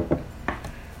then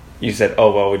you said,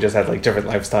 oh, well, we just had like different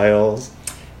lifestyles.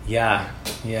 Yeah.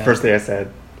 First thing I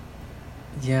said.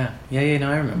 Yeah,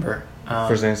 no, I remember.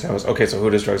 First thing I said was, okay, so who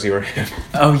does drugs, you or him?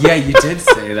 Oh, yeah, you did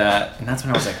say that. And that's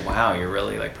when I was like, wow, you're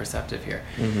really like perceptive here.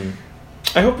 Mm-hmm.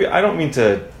 I don't mean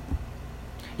to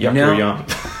yuck your yum.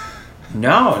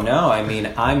 No, I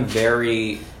mean, I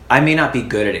may not be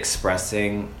good at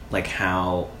expressing like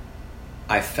how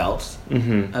I felt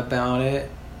about it,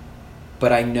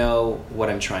 but I know what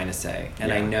I'm trying to say,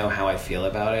 and I know how I feel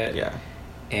about it. Yeah.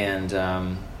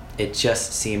 And it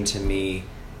just seemed to me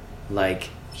like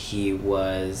he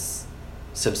was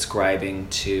subscribing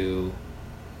to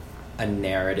a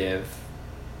narrative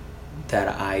that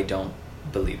I don't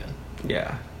believe in.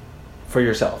 Yeah. For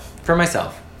yourself. For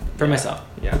myself.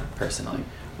 Yeah. Personally.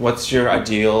 What's your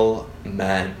ideal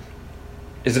man?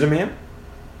 Is it a man?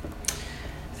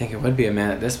 I think it would be a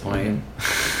man at this point.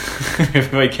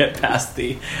 If I get past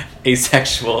the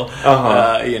asexual,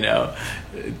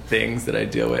 things that I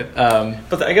deal with.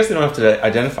 But I guess they don't have to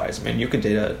identify as a man. You could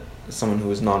date someone who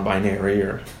is non-binary,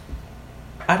 or...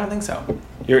 I don't think so.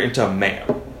 You're into a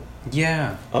man.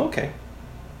 Yeah. Oh, okay.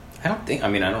 I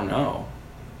don't know.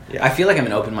 Yeah. I feel like I'm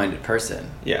an open-minded person.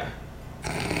 Yeah.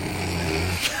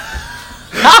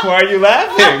 Why are you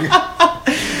laughing?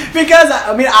 Because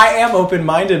I am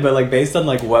open-minded, but like based on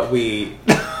like what we,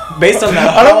 based on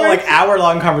that whole like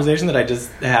hour-long conversation that I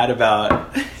just had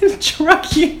about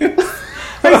drug use,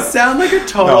 I sound like a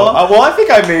total. No, well, I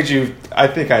think I made you. I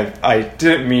think I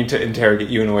didn't mean to interrogate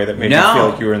you in a way that made you feel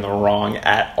like you were in the wrong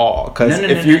at all. Because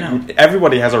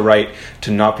everybody has a right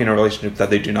to not be in a relationship that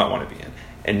they do not want to be in,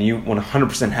 and you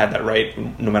 100% had that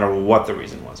right, no matter what the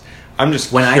reason was. I'm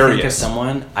just when curious. I think of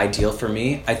someone ideal for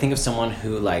me, I think of someone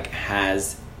who like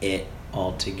has it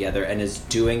all together and is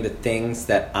doing the things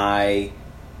that I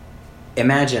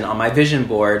imagine on my vision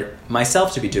board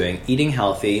myself to be doing: eating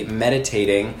healthy,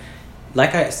 meditating,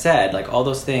 like I said, like all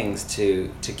those things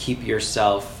to keep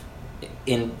yourself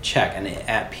in check and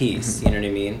at peace. You know what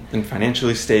I mean? And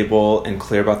financially stable and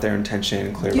clear about their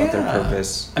intention, clear about their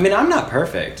purpose. I mean, I'm not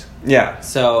perfect. Yeah.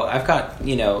 So I've got,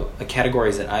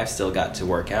 categories that I've still got to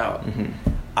work out.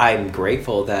 I'm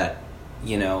grateful that,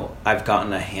 I've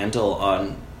gotten a handle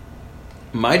on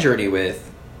my journey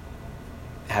with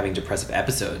having depressive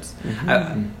episodes.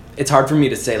 It's hard for me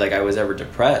to say like I was ever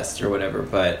depressed or whatever,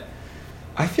 but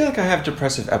I feel like I have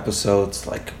depressive episodes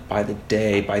like by the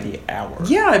day, by the hour.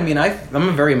 Yeah, I mean, I'm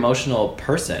a very emotional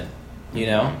person,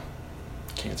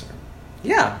 Cancer.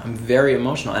 Yeah, I'm very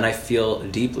emotional and I feel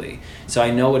deeply. So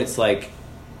I know what it's like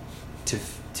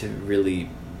to really,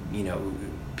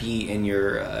 be in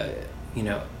your,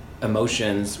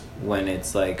 emotions when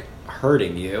it's like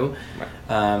hurting you.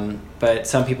 Right. But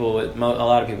some people a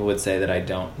lot of people would say that I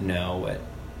don't know what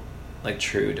like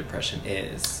true depression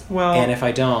is. Well, and if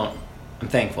I don't, I'm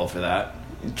thankful for that.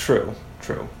 True.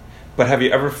 But have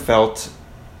you ever felt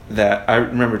that? I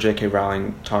remember J.K.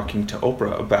 Rowling talking to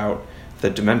Oprah about the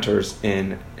Dementors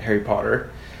in Harry Potter,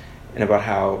 and about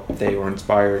how they were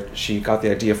inspired. She got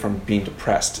the idea from being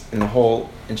depressed, and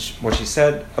what she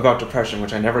said about depression,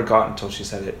 which I never got until she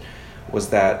said it, was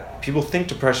that people think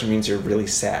depression means you're really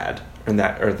sad, or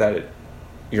that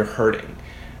you're hurting,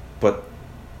 but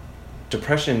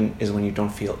depression is when you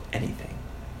don't feel anything.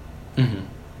 Mm-hmm.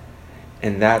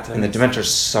 And the Dementors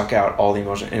suck out all the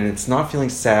emotion, and it's not feeling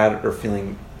sad or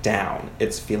feeling down,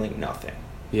 it's feeling nothing.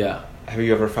 Yeah. Have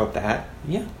you ever felt that?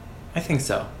 Yeah, I think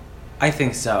so.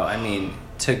 I mean,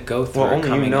 to go through a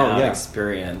coming out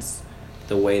experience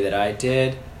the way that I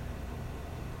did,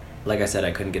 like I said,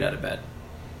 I couldn't get out of bed.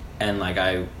 And like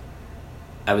I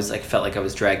was like, felt like I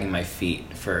was dragging my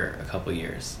feet for a couple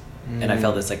years. And I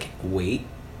felt this like weight.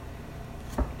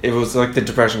 It was like the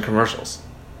depression commercials.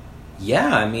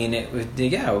 Yeah, I mean, it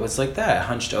was like that.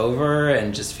 Hunched over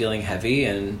and just feeling heavy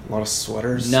and a lot of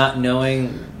sweaters. Not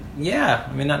knowing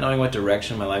what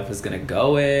direction my life was going to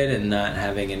go in, and not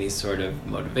having any sort of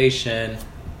motivation.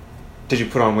 Did you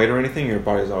put on weight or anything? Your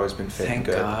body's always been fit and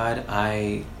good. Thank God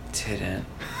I didn't.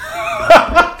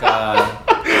 Oh, God.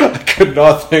 I could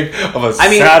not think of a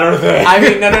sadder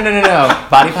thing. No.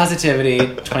 Body positivity,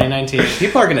 2019.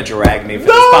 People are going to drag me for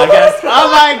this podcast.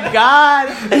 Oh, my God.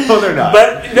 No, they're not.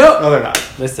 But no, they're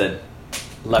not. Listen,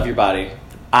 love your body.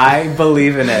 I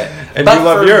believe in it. And you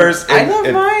love yours. I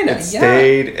love mine. It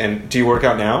stayed. And do you work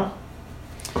out now?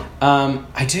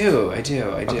 I do.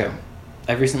 Okay.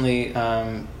 I've recently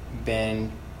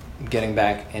been getting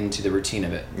back into the routine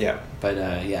of it. Yeah. But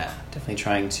definitely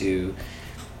trying to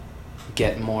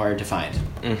get more defined.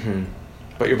 Mm-hmm.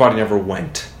 But your body never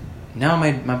went. No,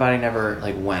 my body never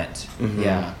like went. Mm-hmm.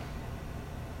 Yeah.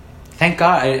 Thank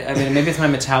God. I mean, maybe it's my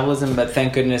metabolism, but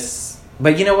thank goodness.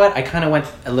 But you know what? I kind of went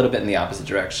a little bit in the opposite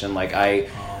direction. Like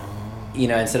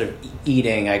instead of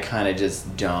eating, I kind of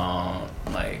just don't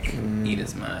eat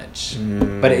as much.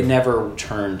 But it never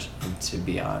turned into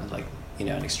beyond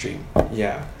an extreme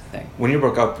thing. When you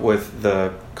broke up with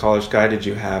the college guy, did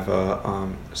you have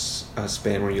a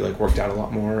span where you worked out a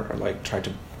lot more, or tried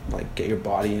to get your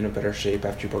body in a better shape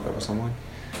after you broke up with someone?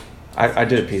 I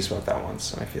did a piece about that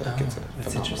once, and I feel like it's a phenomenon.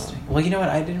 That's interesting. Well, you know what?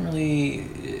 I didn't really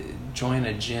join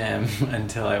a gym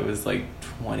until I was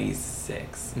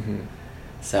 26. Mm-hmm.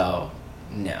 So,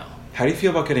 no. How do you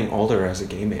feel about getting older as a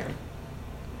gay man?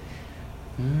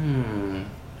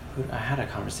 I had a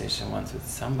conversation once with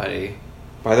somebody.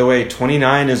 By the way,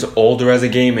 29 is older as a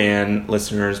gay man,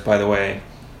 listeners, by the way.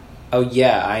 Oh,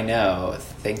 yeah, I know.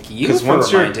 Thank you for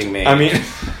reminding me. I mean...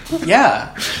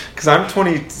 yeah. Because I'm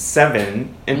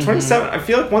 27, and 27, I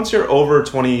feel like once you're over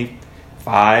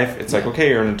 25, it's okay,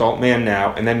 you're an adult man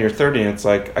now, and then you're 30, and it's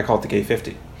I call it the gay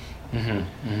 50.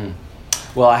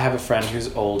 Well, I have a friend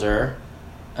who's older,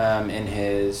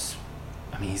 he's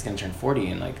going to turn 40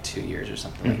 in 2 years or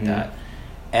something like that.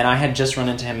 And I had just run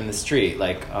into him in the street,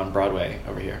 on Broadway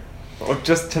over here. Oh,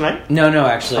 just tonight? No,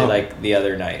 actually, the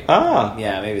other night. Ah.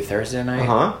 Yeah, maybe Thursday night.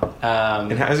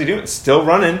 And how's he doing? Still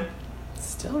running?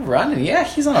 Still running, yeah.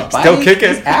 He's on a bike. Still kicking?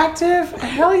 He's active.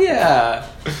 Hell yeah.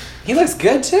 He looks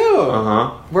good,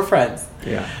 too. We're friends.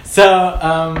 Yeah.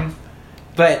 So,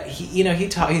 but he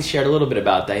shared a little bit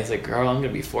about that. He's like, girl, I'm going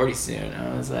to be 40 soon.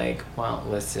 I was like, well,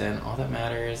 listen, all that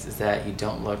matters is that you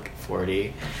don't look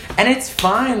 40. And it's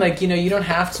fine. You don't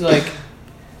have to,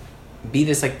 be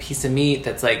this, piece of meat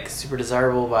that's, super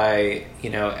desirable by,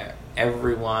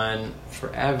 everyone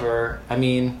forever. I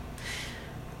mean,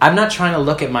 I'm not trying to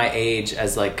look at my age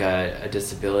as, a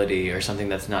disability or something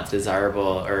that's not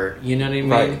desirable, or, you know what I mean?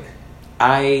 Right.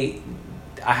 I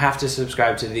have to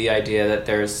subscribe to the idea that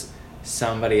there's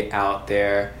somebody out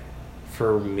there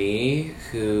for me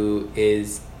who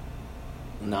is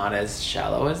not as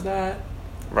shallow as that,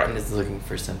 right, and is looking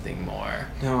for something more.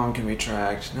 No, I'm gonna be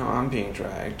dragged. No, I'm being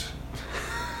dragged.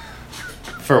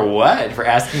 For what? For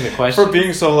asking the question? For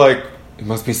being so it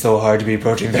must be so hard to be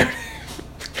approaching 30.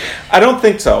 I don't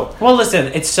think so. Well, listen,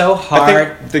 it's so hard.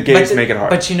 I think the gays make it hard.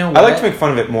 But you know what? I like to make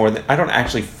fun of it more. I don't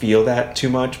actually feel that too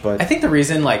much, but... I think the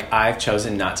reason, I've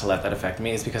chosen not to let that affect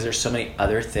me is because there's so many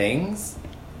other things...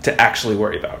 to actually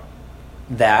worry about.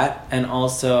 That, and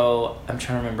also, I'm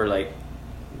trying to remember,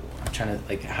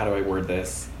 how do I word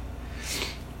this?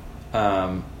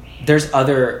 There's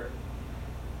other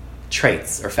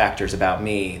traits or factors about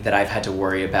me that I've had to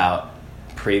worry about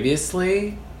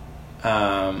previously,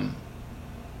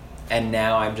 and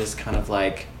now I'm just kind of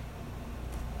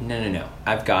no,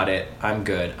 I've got it. I'm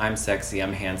good. I'm sexy.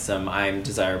 I'm handsome. I'm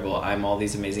desirable. I'm all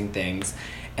these amazing things.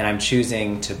 And I'm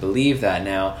choosing to believe that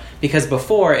now, because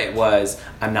before it was,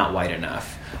 I'm not white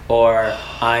enough, or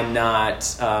I'm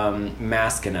not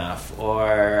mask enough,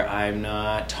 or I'm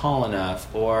not tall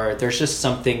enough, or there's just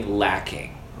something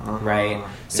lacking, right? Yeah.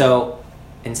 So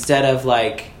instead of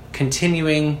like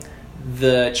continuing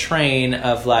the train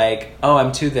of like, oh,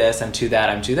 I'm too this, I'm too that,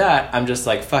 I'm too that, I'm just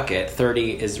like, fuck it.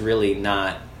 30 is really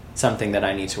not something that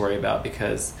I need to worry about,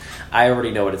 because I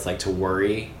already know what it's like to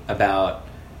worry about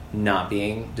not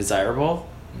being desirable,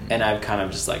 and I've kind of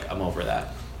just like, I'm over that.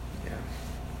 Yeah.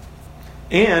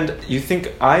 And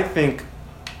I think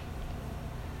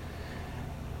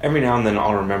every now and then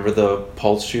I'll remember the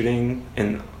Pulse shooting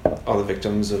and all the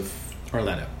victims of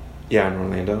Orlando. Yeah, in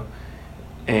Orlando,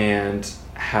 and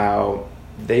how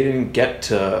they didn't get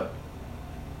to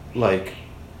like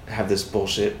have this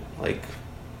bullshit like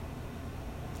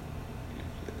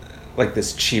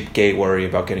this cheap gay worry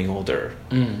about getting older.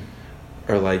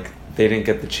 Or like they didn't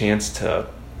get the chance to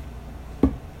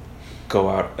go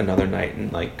out another night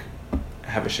and like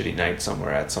have a shitty night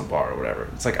somewhere at some bar or whatever.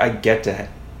 It's like I get to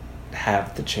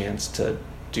have the chance to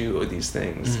do these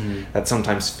things that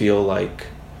sometimes feel like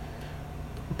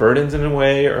burdens in a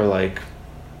way, or like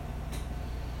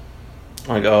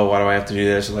oh, why do I have to do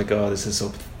this? Or like, oh, this is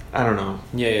so, I don't know.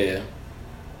 Yeah.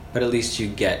 But at least you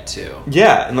get to.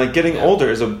 Yeah, and like getting older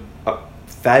is a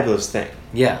fabulous thing.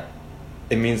 Yeah.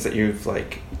 It means that you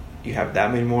have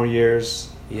that many more years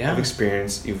of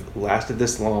experience. You've lasted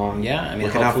this long. Yeah, I mean,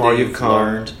 look at how far you've come.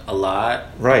 Learned a lot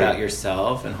about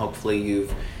yourself, and hopefully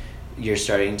you're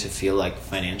starting to feel like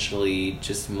financially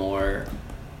just more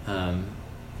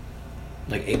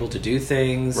like able to do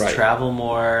things, travel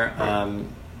more.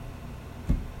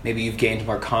 Maybe you've gained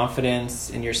more confidence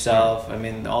in yourself. I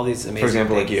mean, all these amazing things. For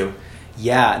example, like you.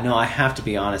 Yeah, no, I have to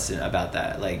be honest about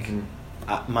that. Like,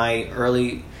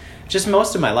 just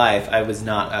most of my life, I was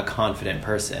not a confident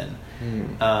person.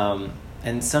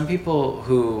 And some people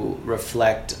who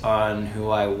reflect on who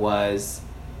I was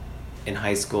in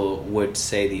high school would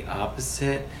say the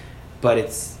opposite, but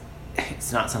it's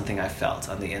not something I felt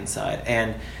on the inside.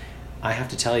 And I have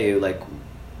to tell you, like,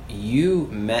 you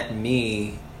met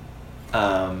me,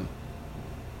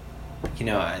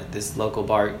 this local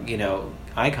bar,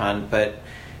 Icon, but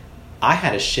I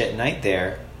had a shit night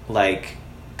there, like,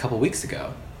 a couple weeks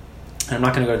ago. And I'm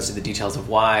not going to go into the details of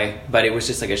why, but it was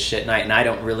just like a shit night, and I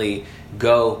don't really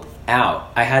go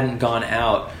out. I hadn't gone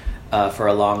out for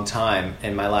a long time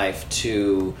in my life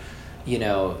to,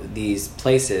 these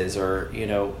places, or,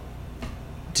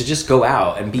 to just go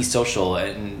out and be social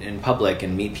and in public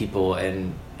and meet people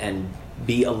and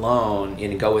be alone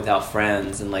and go without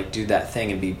friends and like do that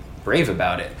thing and be brave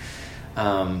about it.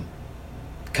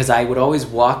 Because I would always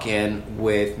walk in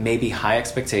with maybe high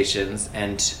expectations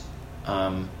and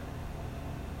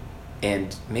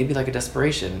maybe like a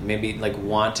desperation, maybe like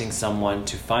wanting someone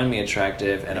to find me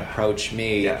attractive and approach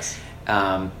me,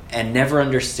 and never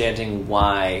understanding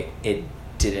why it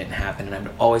didn't happen. And I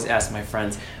would always ask my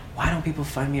friends, why don't people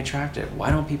find me attractive?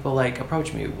 Why don't people like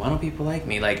approach me? Why don't people like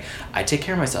me? Like, I take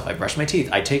care of myself. I brush my teeth.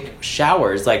 I take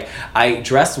showers. Like, I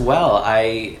dress well.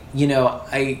 I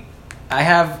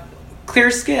have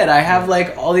clear skin. I have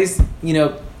like all these,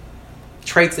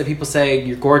 traits that people say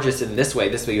you're gorgeous in this way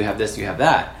you have this, you have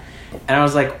that. And I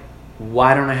was like,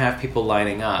 why don't I have people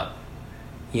lining up?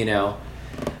 And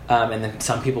then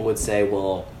some people would say,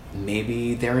 well,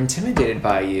 maybe they're intimidated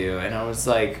by you. And I was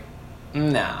like,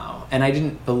 no. And I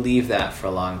didn't believe that for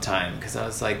a long time, because I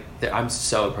was like, I'm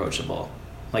so approachable.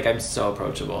 Like, I'm so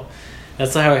approachable.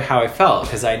 That's how I felt,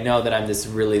 because I know that I'm this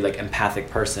really like empathic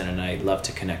person and I love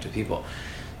to connect with people.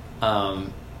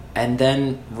 And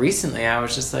then recently I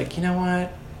was just like, you know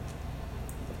what?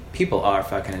 People are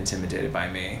fucking intimidated by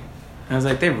me. And I was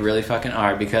like, they really fucking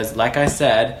are, because like I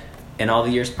said, in all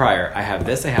the years prior, I have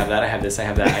this, I have that, I have this, I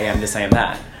have that, I am this, I am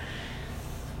that.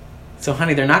 So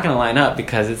honey, they're not going to line up,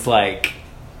 because it's like,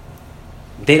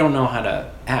 they don't know how to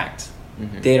act.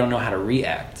 Mm-hmm. They don't know how to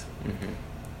react. Mm-hmm.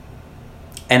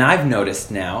 And I've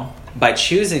noticed now, by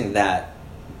choosing that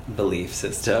belief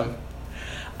system,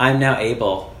 I'm now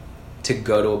able to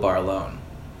go to a bar alone,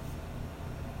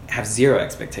 have zero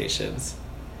expectations,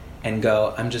 and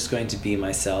go, I'm just going to be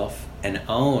myself and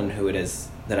own who it is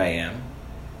that I am,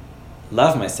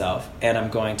 love myself, and I'm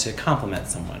going to compliment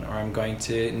someone, or I'm going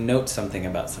to note something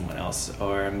about someone else,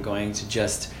 or I'm going to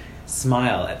just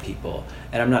smile at people,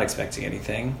 and I'm not expecting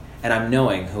anything, and I'm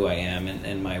knowing who I am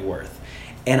and my worth.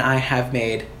 And I have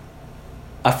made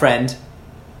a friend,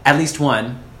 at least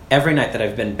one, every night that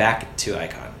I've been back to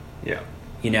Icon. Yeah.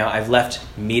 I've left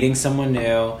meeting someone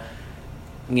new,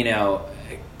 you know,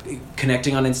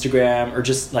 connecting on Instagram, or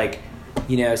just like,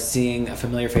 you know, seeing a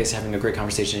familiar face, having a great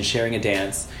conversation, sharing a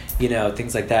dance, you know,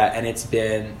 things like that. And it's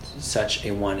been such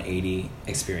a 180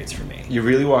 experience for me. You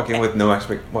really walk in with no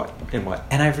what?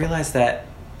 And I've realized that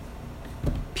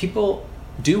people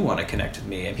do want to connect with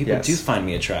me, and people Yes. do find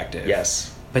me attractive.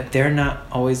 Yes. But they're not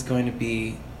always going to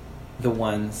be the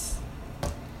ones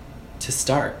to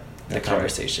start the That's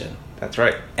conversation. Right. That's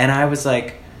right. And I was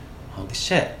like, holy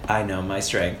shit, I know my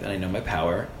strength and I know my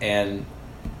power. And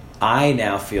I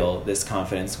now feel this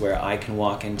confidence where I can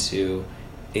walk into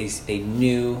a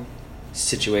new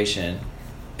situation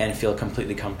and feel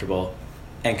completely comfortable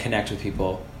and connect with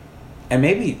people. And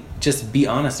maybe just be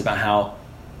honest about how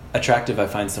attractive I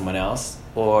find someone else,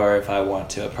 or if I want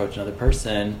to approach another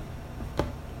person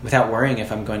without worrying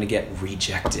if I'm going to get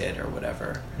rejected or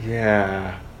whatever.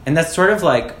 Yeah. And that's sort of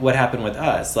like what happened with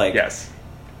us. Like, Yes.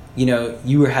 you know,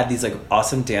 you had these like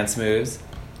awesome dance moves.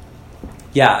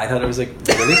 Yeah, I thought it was like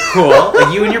really cool.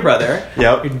 Like you and your brother.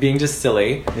 Yep. You're being just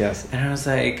silly. Yes. And I was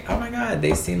like, oh my God,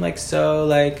 they seem like so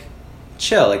like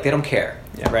chill. Like they don't care.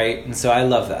 Yeah. Right? And so I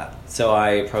love that. So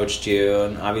I approached you,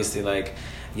 and obviously like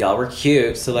y'all were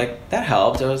cute. So like that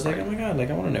helped. I was like, oh my God, like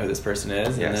I want to know who this person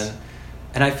is. Yes.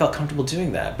 And I felt comfortable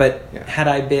doing that. But Yeah. had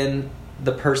I been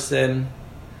the person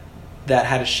that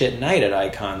had a shit night at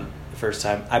Icon the first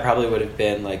time, I probably would have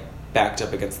been like backed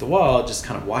up against the wall, just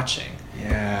kind of watching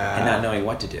Yeah. and not knowing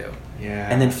what to do. Yeah.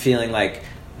 And then feeling like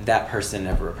that person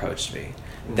never approached me.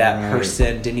 That Right.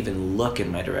 person didn't even look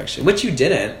in my direction, which you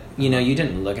didn't. You know, you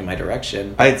didn't look in my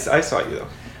direction. I saw you though.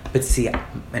 But see,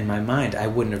 in my mind, I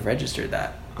wouldn't have registered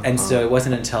that. And Uh-huh. so it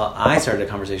wasn't until I started a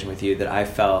conversation with you that I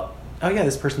felt, oh yeah,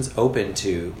 this person's open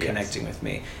to Yes. connecting with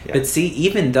me. Yeah. But see,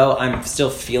 even though I'm still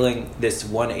feeling this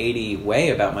 180 way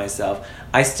about myself,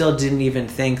 I still didn't even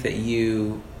think that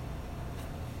you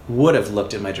would have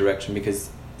looked in my direction, because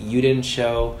you didn't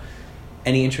show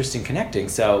any interest in connecting.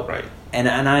 So Right. and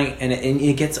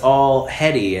it gets all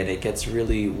heady, and it gets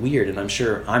really weird, and I'm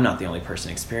sure I'm not the only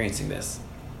person experiencing this.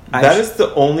 That is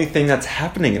the only thing that's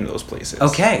happening in those places.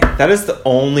 Okay. That is the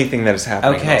only thing that is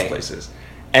happening in Okay. those places.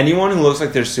 Anyone who looks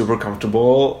like they're super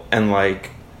comfortable and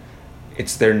like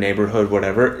it's their neighborhood,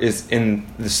 whatever, is in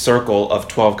the circle of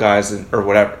 12 guys or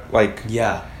whatever. Like,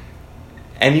 Yeah.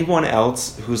 anyone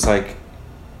else who's like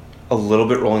a little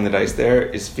bit rolling the dice there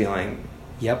is feeling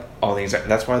Yep. all the anxiety.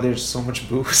 That's why there's so much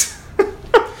booze.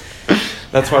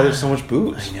 That's why there's so much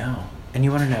booze. I know. And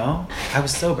you want to know? I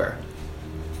was sober.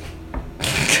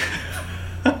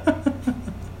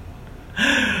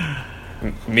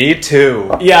 Me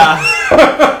too. Yeah.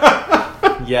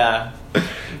 Yeah.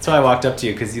 That's why I walked up to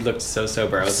you, because you looked so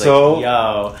sober. I was So- like,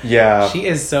 yo. Yeah. She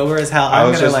is sober as hell. I I'm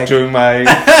was gonna just like. doing my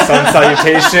sun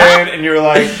salutation, and you were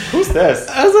like, "Who's this?"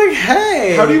 I was like,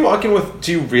 hey. How do you walk in with?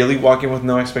 Do you really walk in with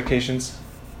no expectations?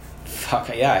 Fuck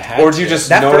yeah, I had. Or do you to. just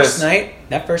that notice-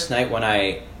 That first night when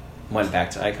I went back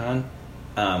to Icon,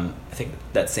 I think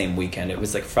that same weekend, it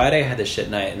was like Friday I had the shit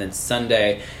night, and then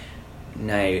Sunday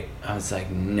night I was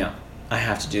like, no, I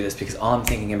have to do this, because all I'm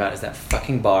thinking about is that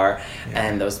fucking bar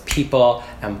and those people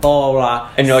and blah blah blah.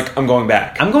 And you're like, "I'm going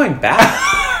back." I'm going back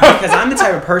because I'm the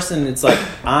type of person. It's like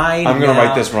I'm gonna now-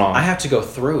 right this wrong. I have to go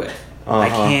through it. Uh-huh.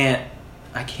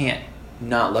 I can't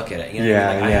not look at it. You know, Yeah,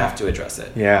 like, I yeah. have to address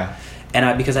it. Yeah.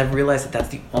 And because I've realized that that's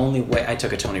the only way. I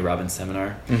took a Tony Robbins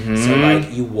seminar, Mhm. so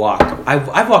like you walk.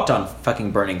 I've walked on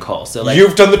fucking burning coal. So like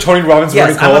You've done the Tony Robbins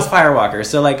yes, vertical. I'm a firewalker.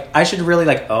 So like I should really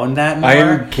like own that more. I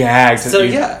am gagged. So that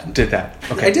you yeah. did that.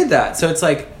 Okay. I did that. So it's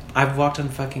like I've walked on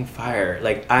fucking fire.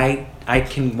 Like I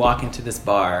can walk into this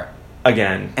bar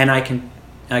Again. and I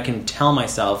can tell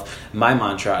myself my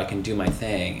mantra, I can do my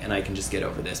thing, and I can just get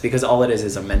over this, because all it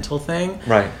is a mental thing.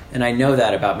 Right. And I know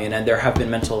that about me, and there have been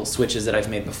mental switches that I've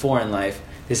made before in life.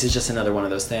 This is just another one of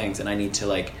those things, and I need to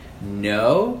like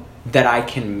know that I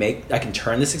can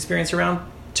turn this experience around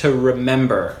to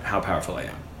remember how powerful I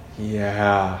am.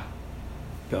 Yeah.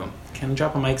 Boom. Can I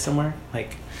drop a mic somewhere?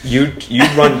 Like You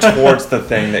run towards the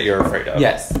thing that you're afraid of.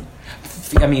 yes.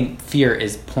 I mean, fear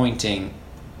is pointing.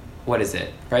 What is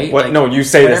it? Right? What? Like, No, you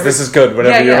say whatever- this. This is good.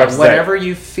 Whatever you're about to say. whatever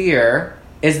you fear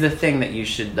is the thing that you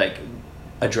should like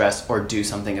address or do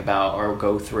something about or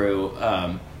go through,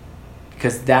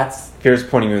 because that's Fear's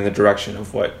pointing you in the direction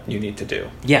of what you need to do.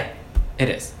 yeah, it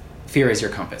is. Fear is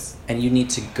your compass, and you need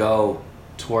to go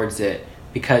towards it,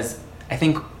 because I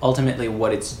think ultimately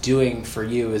what it's doing for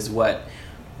you is what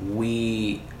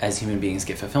we as human beings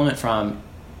get fulfillment from,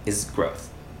 is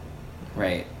growth,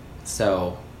 right?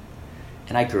 So.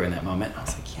 And I grew in that moment. I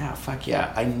was like, yeah, fuck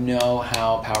yeah. I know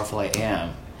how powerful I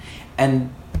am. And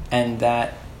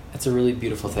that's a really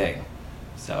beautiful thing.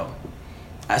 So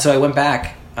I went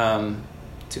back,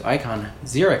 to Icon,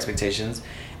 0 expectations.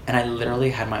 And I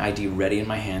literally had my ID ready in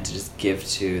my hand to just give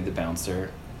to the bouncer,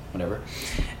 whatever.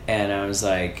 And I was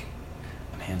like,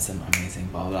 I'm handsome, amazing,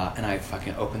 blah, blah, blah. And I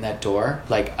fucking opened that door.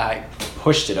 Like, I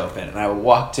pushed it open. And I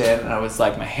walked in, and I was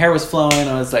like, my hair was flowing.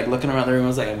 I was like looking around the room. I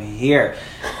was like, I'm here.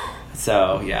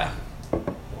 So, yeah.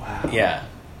 Wow. Yeah.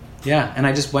 Yeah. And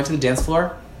I just went to the dance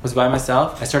floor, was by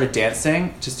myself. I started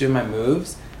dancing, just doing my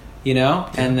moves, you know?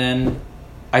 And then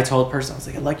I told a person, I was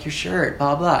like, I like your shirt,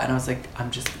 blah, blah. And I was like,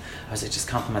 just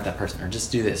compliment that person, or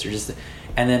just do this, or just,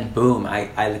 and then boom, I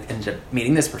ended up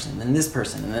meeting this person, and then this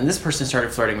person, and then this person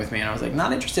started flirting with me, and I was like,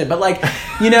 not interested, but like,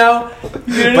 you know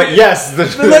but yes, the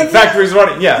like, factory's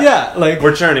running. Yeah, like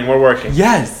we're churning, we're working.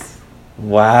 Yes.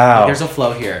 Wow. Like, there's a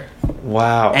flow here.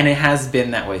 Wow. And it has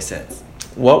been that way since.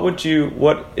 What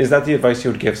is that the advice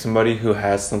you would give somebody who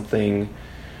has something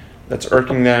that's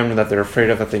irking them, that they're afraid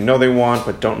of, that they know they want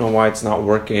but don't know why it's not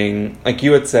working? Like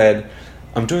you had said,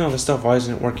 I'm doing all this stuff, why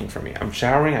isn't it working for me? I'm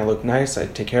showering, I look nice, I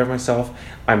take care of myself,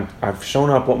 I've shown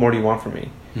up, what more do you want from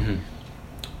me? Mm-hmm.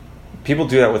 People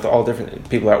do that with all different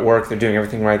people at work. They're doing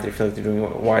everything right, they feel like they're doing,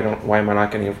 why am I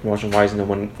not getting a promotion, why is no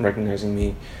one recognizing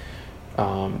me?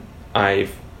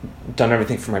 I've done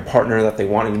everything for my partner that they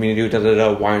wanted me to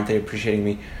do, why aren't they appreciating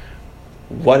me?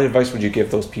 What advice would you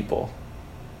give those people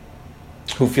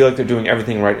who feel like they're doing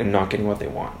everything right and not getting what they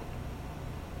want?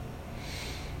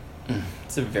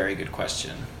 It's a very good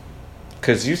question.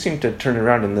 Because you seem to turn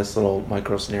around in this little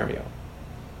micro scenario.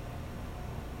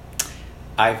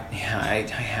 I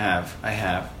have.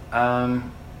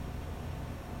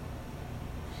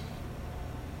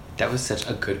 That was such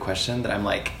a good question that I'm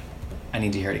like, I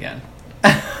need to hear it again.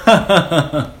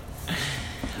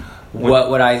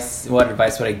 What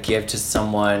advice would I give to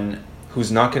someone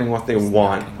who's not getting what they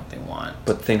want,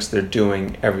 but thinks they're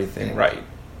doing everything right?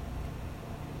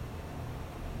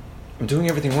 I'm doing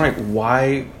everything right.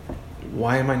 Why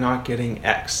am I not getting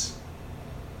X?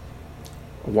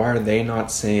 Why are they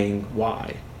not saying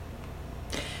Y?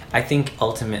 I think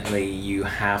ultimately you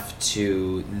have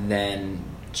to then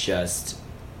just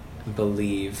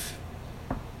believe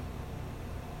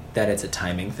that it's a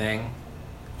timing thing,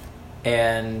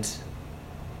 and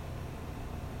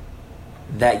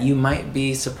that you might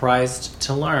be surprised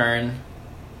to learn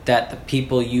that the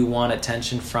people you want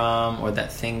attention from, or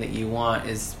that thing that you want,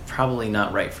 is probably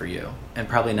not right for you and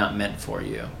probably not meant for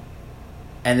you.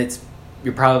 And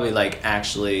you're probably like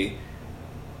actually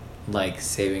like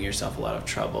saving yourself a lot of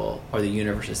trouble, or the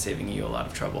universe is saving you a lot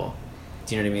of trouble.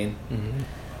 Do you know what I mean? Mm-hmm.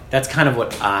 That's kind of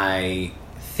what I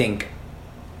think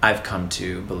I've come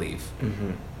to believe.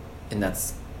 Mm-hmm. And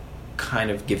that's kind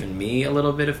of given me a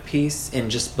little bit of peace in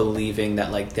just believing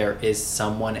that like there is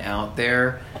someone out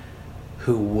there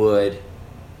who would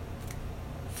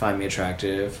find me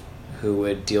attractive, who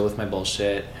would deal with my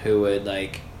bullshit, who would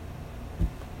like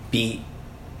be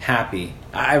happy.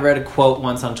 I read a quote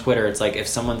once on Twitter. It's like, if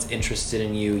someone's interested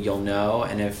in you, you'll know,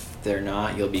 and if they're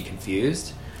not, you'll be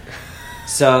confused.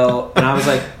 So, and I was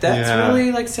like, that's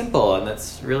really like simple, and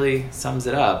that's really sums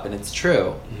it up, and it's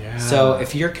true. Yeah. So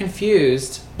if you're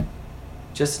confused,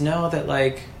 just know that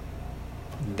like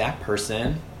that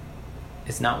person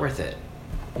is not worth it.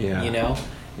 Yeah. You know?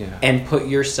 Yeah. And put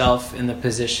yourself in the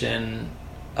position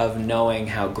of knowing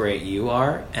how great you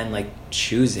are, and like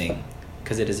choosing,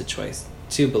 because it is a choice,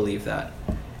 to believe that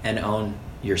and own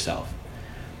yourself.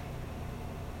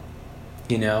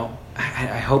 You know,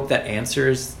 I hope that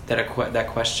answers that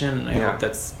question. I hope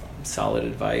that's solid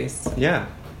advice. Yeah.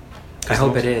 I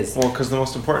hope it is. Well, because the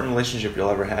most important relationship you'll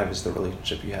ever have is the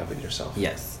relationship you have with yourself.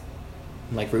 Yes.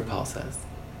 Like RuPaul says,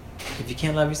 if you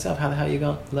can't love yourself, how the hell are you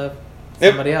going to love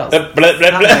somebody else? Something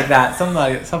like that.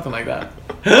 Something like that.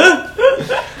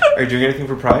 Are you doing anything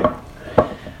for Pride?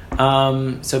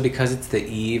 So because it's the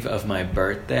eve of my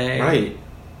birthday, right,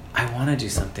 I want to do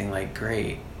something like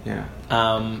great. Yeah.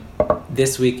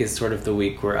 This week is sort of the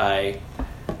week where I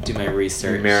do my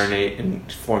research, you marinate and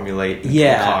formulate, and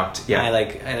concoct. Yeah. I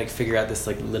like figure out this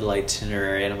like little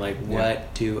itinerary, and I'm like,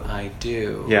 what do I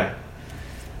do? Yeah.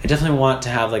 I definitely want to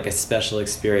have like a special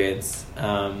experience.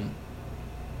 I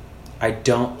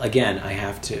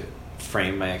have to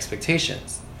frame my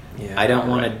expectations. Yeah, I don't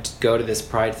want to go to this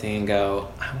Pride thing and go,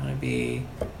 I want to be,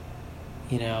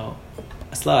 a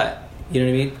slut. You know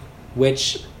what I mean?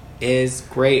 Which is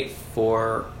great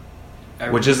for...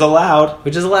 Which is allowed.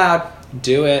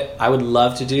 Do it. I would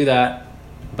love to do that.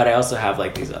 But I also have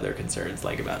like these other concerns,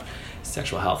 like about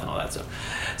sexual health and all that stuff.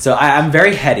 So I'm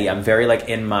very heady. I'm very like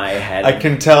in my head. I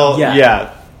can tell.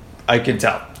 Yeah. I can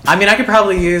tell. I mean, I could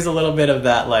probably use a little bit of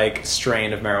that like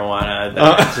strain of marijuana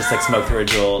that I just like smoke through a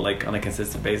Juul like on a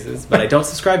consistent basis, but I don't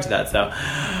subscribe to that. So,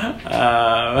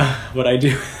 what I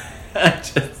do, I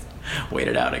just wait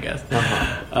it out, I guess.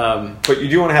 But you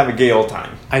do want to have a gay old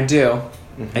time. I do.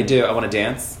 I do. I want to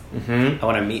dance. Mm-hmm. I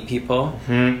want to meet people.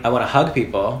 Mm-hmm. I want to hug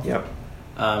people. Yep.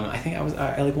 I think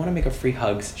I like want to make a free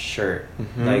hugs shirt.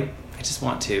 Mm-hmm. Like I just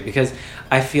want to because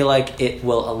I feel like it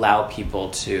will allow people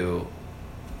to.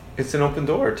 It's an open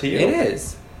door to you. It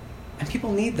is, and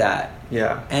people need that.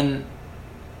 Yeah. And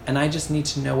I just need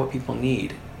to know what people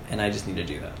need, and I just need to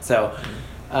do that. So,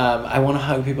 I want to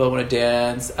hug people. I want to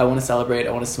dance. I want to celebrate.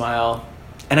 I want to smile,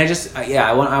 and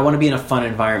I want to be in a fun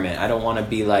environment. I don't want to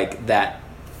be like that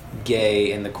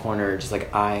gay in the corner, just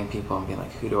like eyeing people and being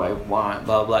like, who do I want?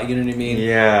 Blah blah. You know what I mean?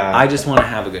 Yeah. I just want to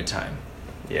have a good time.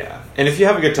 Yeah. And if you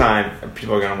have a good time,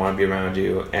 people are going to want to be around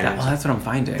you. And that's what I'm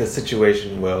finding. the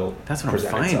situation will That's what I'm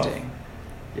present finding. itself.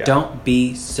 Yeah. Don't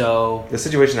be so. The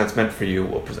situation that's meant for you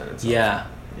will present itself.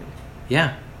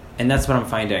 Yeah. And that's what I'm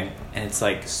finding. And it's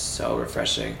like so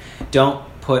refreshing. Don't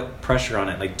put pressure on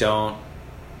it. Like don't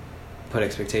put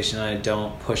expectation on it.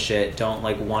 Don't push it. Don't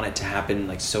like want it to happen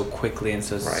like so quickly and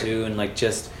so soon. Like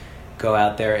just go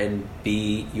out there and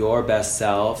be your best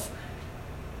self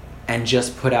and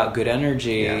just put out good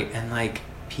energy and like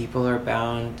people are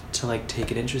bound to like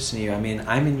take an interest in you. I mean,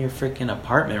 I'm in your freaking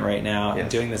apartment right now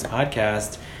doing this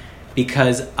podcast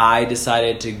because I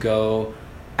decided to go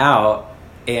out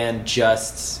and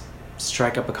just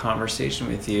strike up a conversation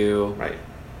with you. Right.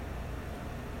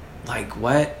 Like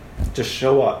what? Just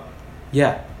show up.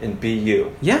 Yeah. And be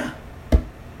you. Yeah.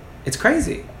 It's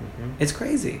crazy. Mm-hmm. It's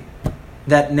crazy.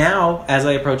 That now, as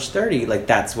I approach 30, like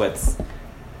that's what's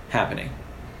happening.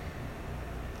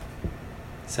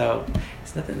 So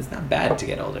it's not bad to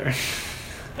get older.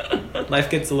 Life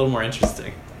gets a little more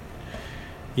interesting.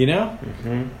 You know?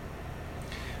 Mm-hmm.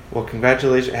 Well,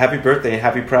 congratulations. Happy birthday and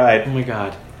happy Pride. Oh my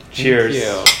God. Cheers.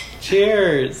 Thank you.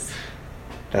 Cheers.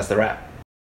 That's the wrap.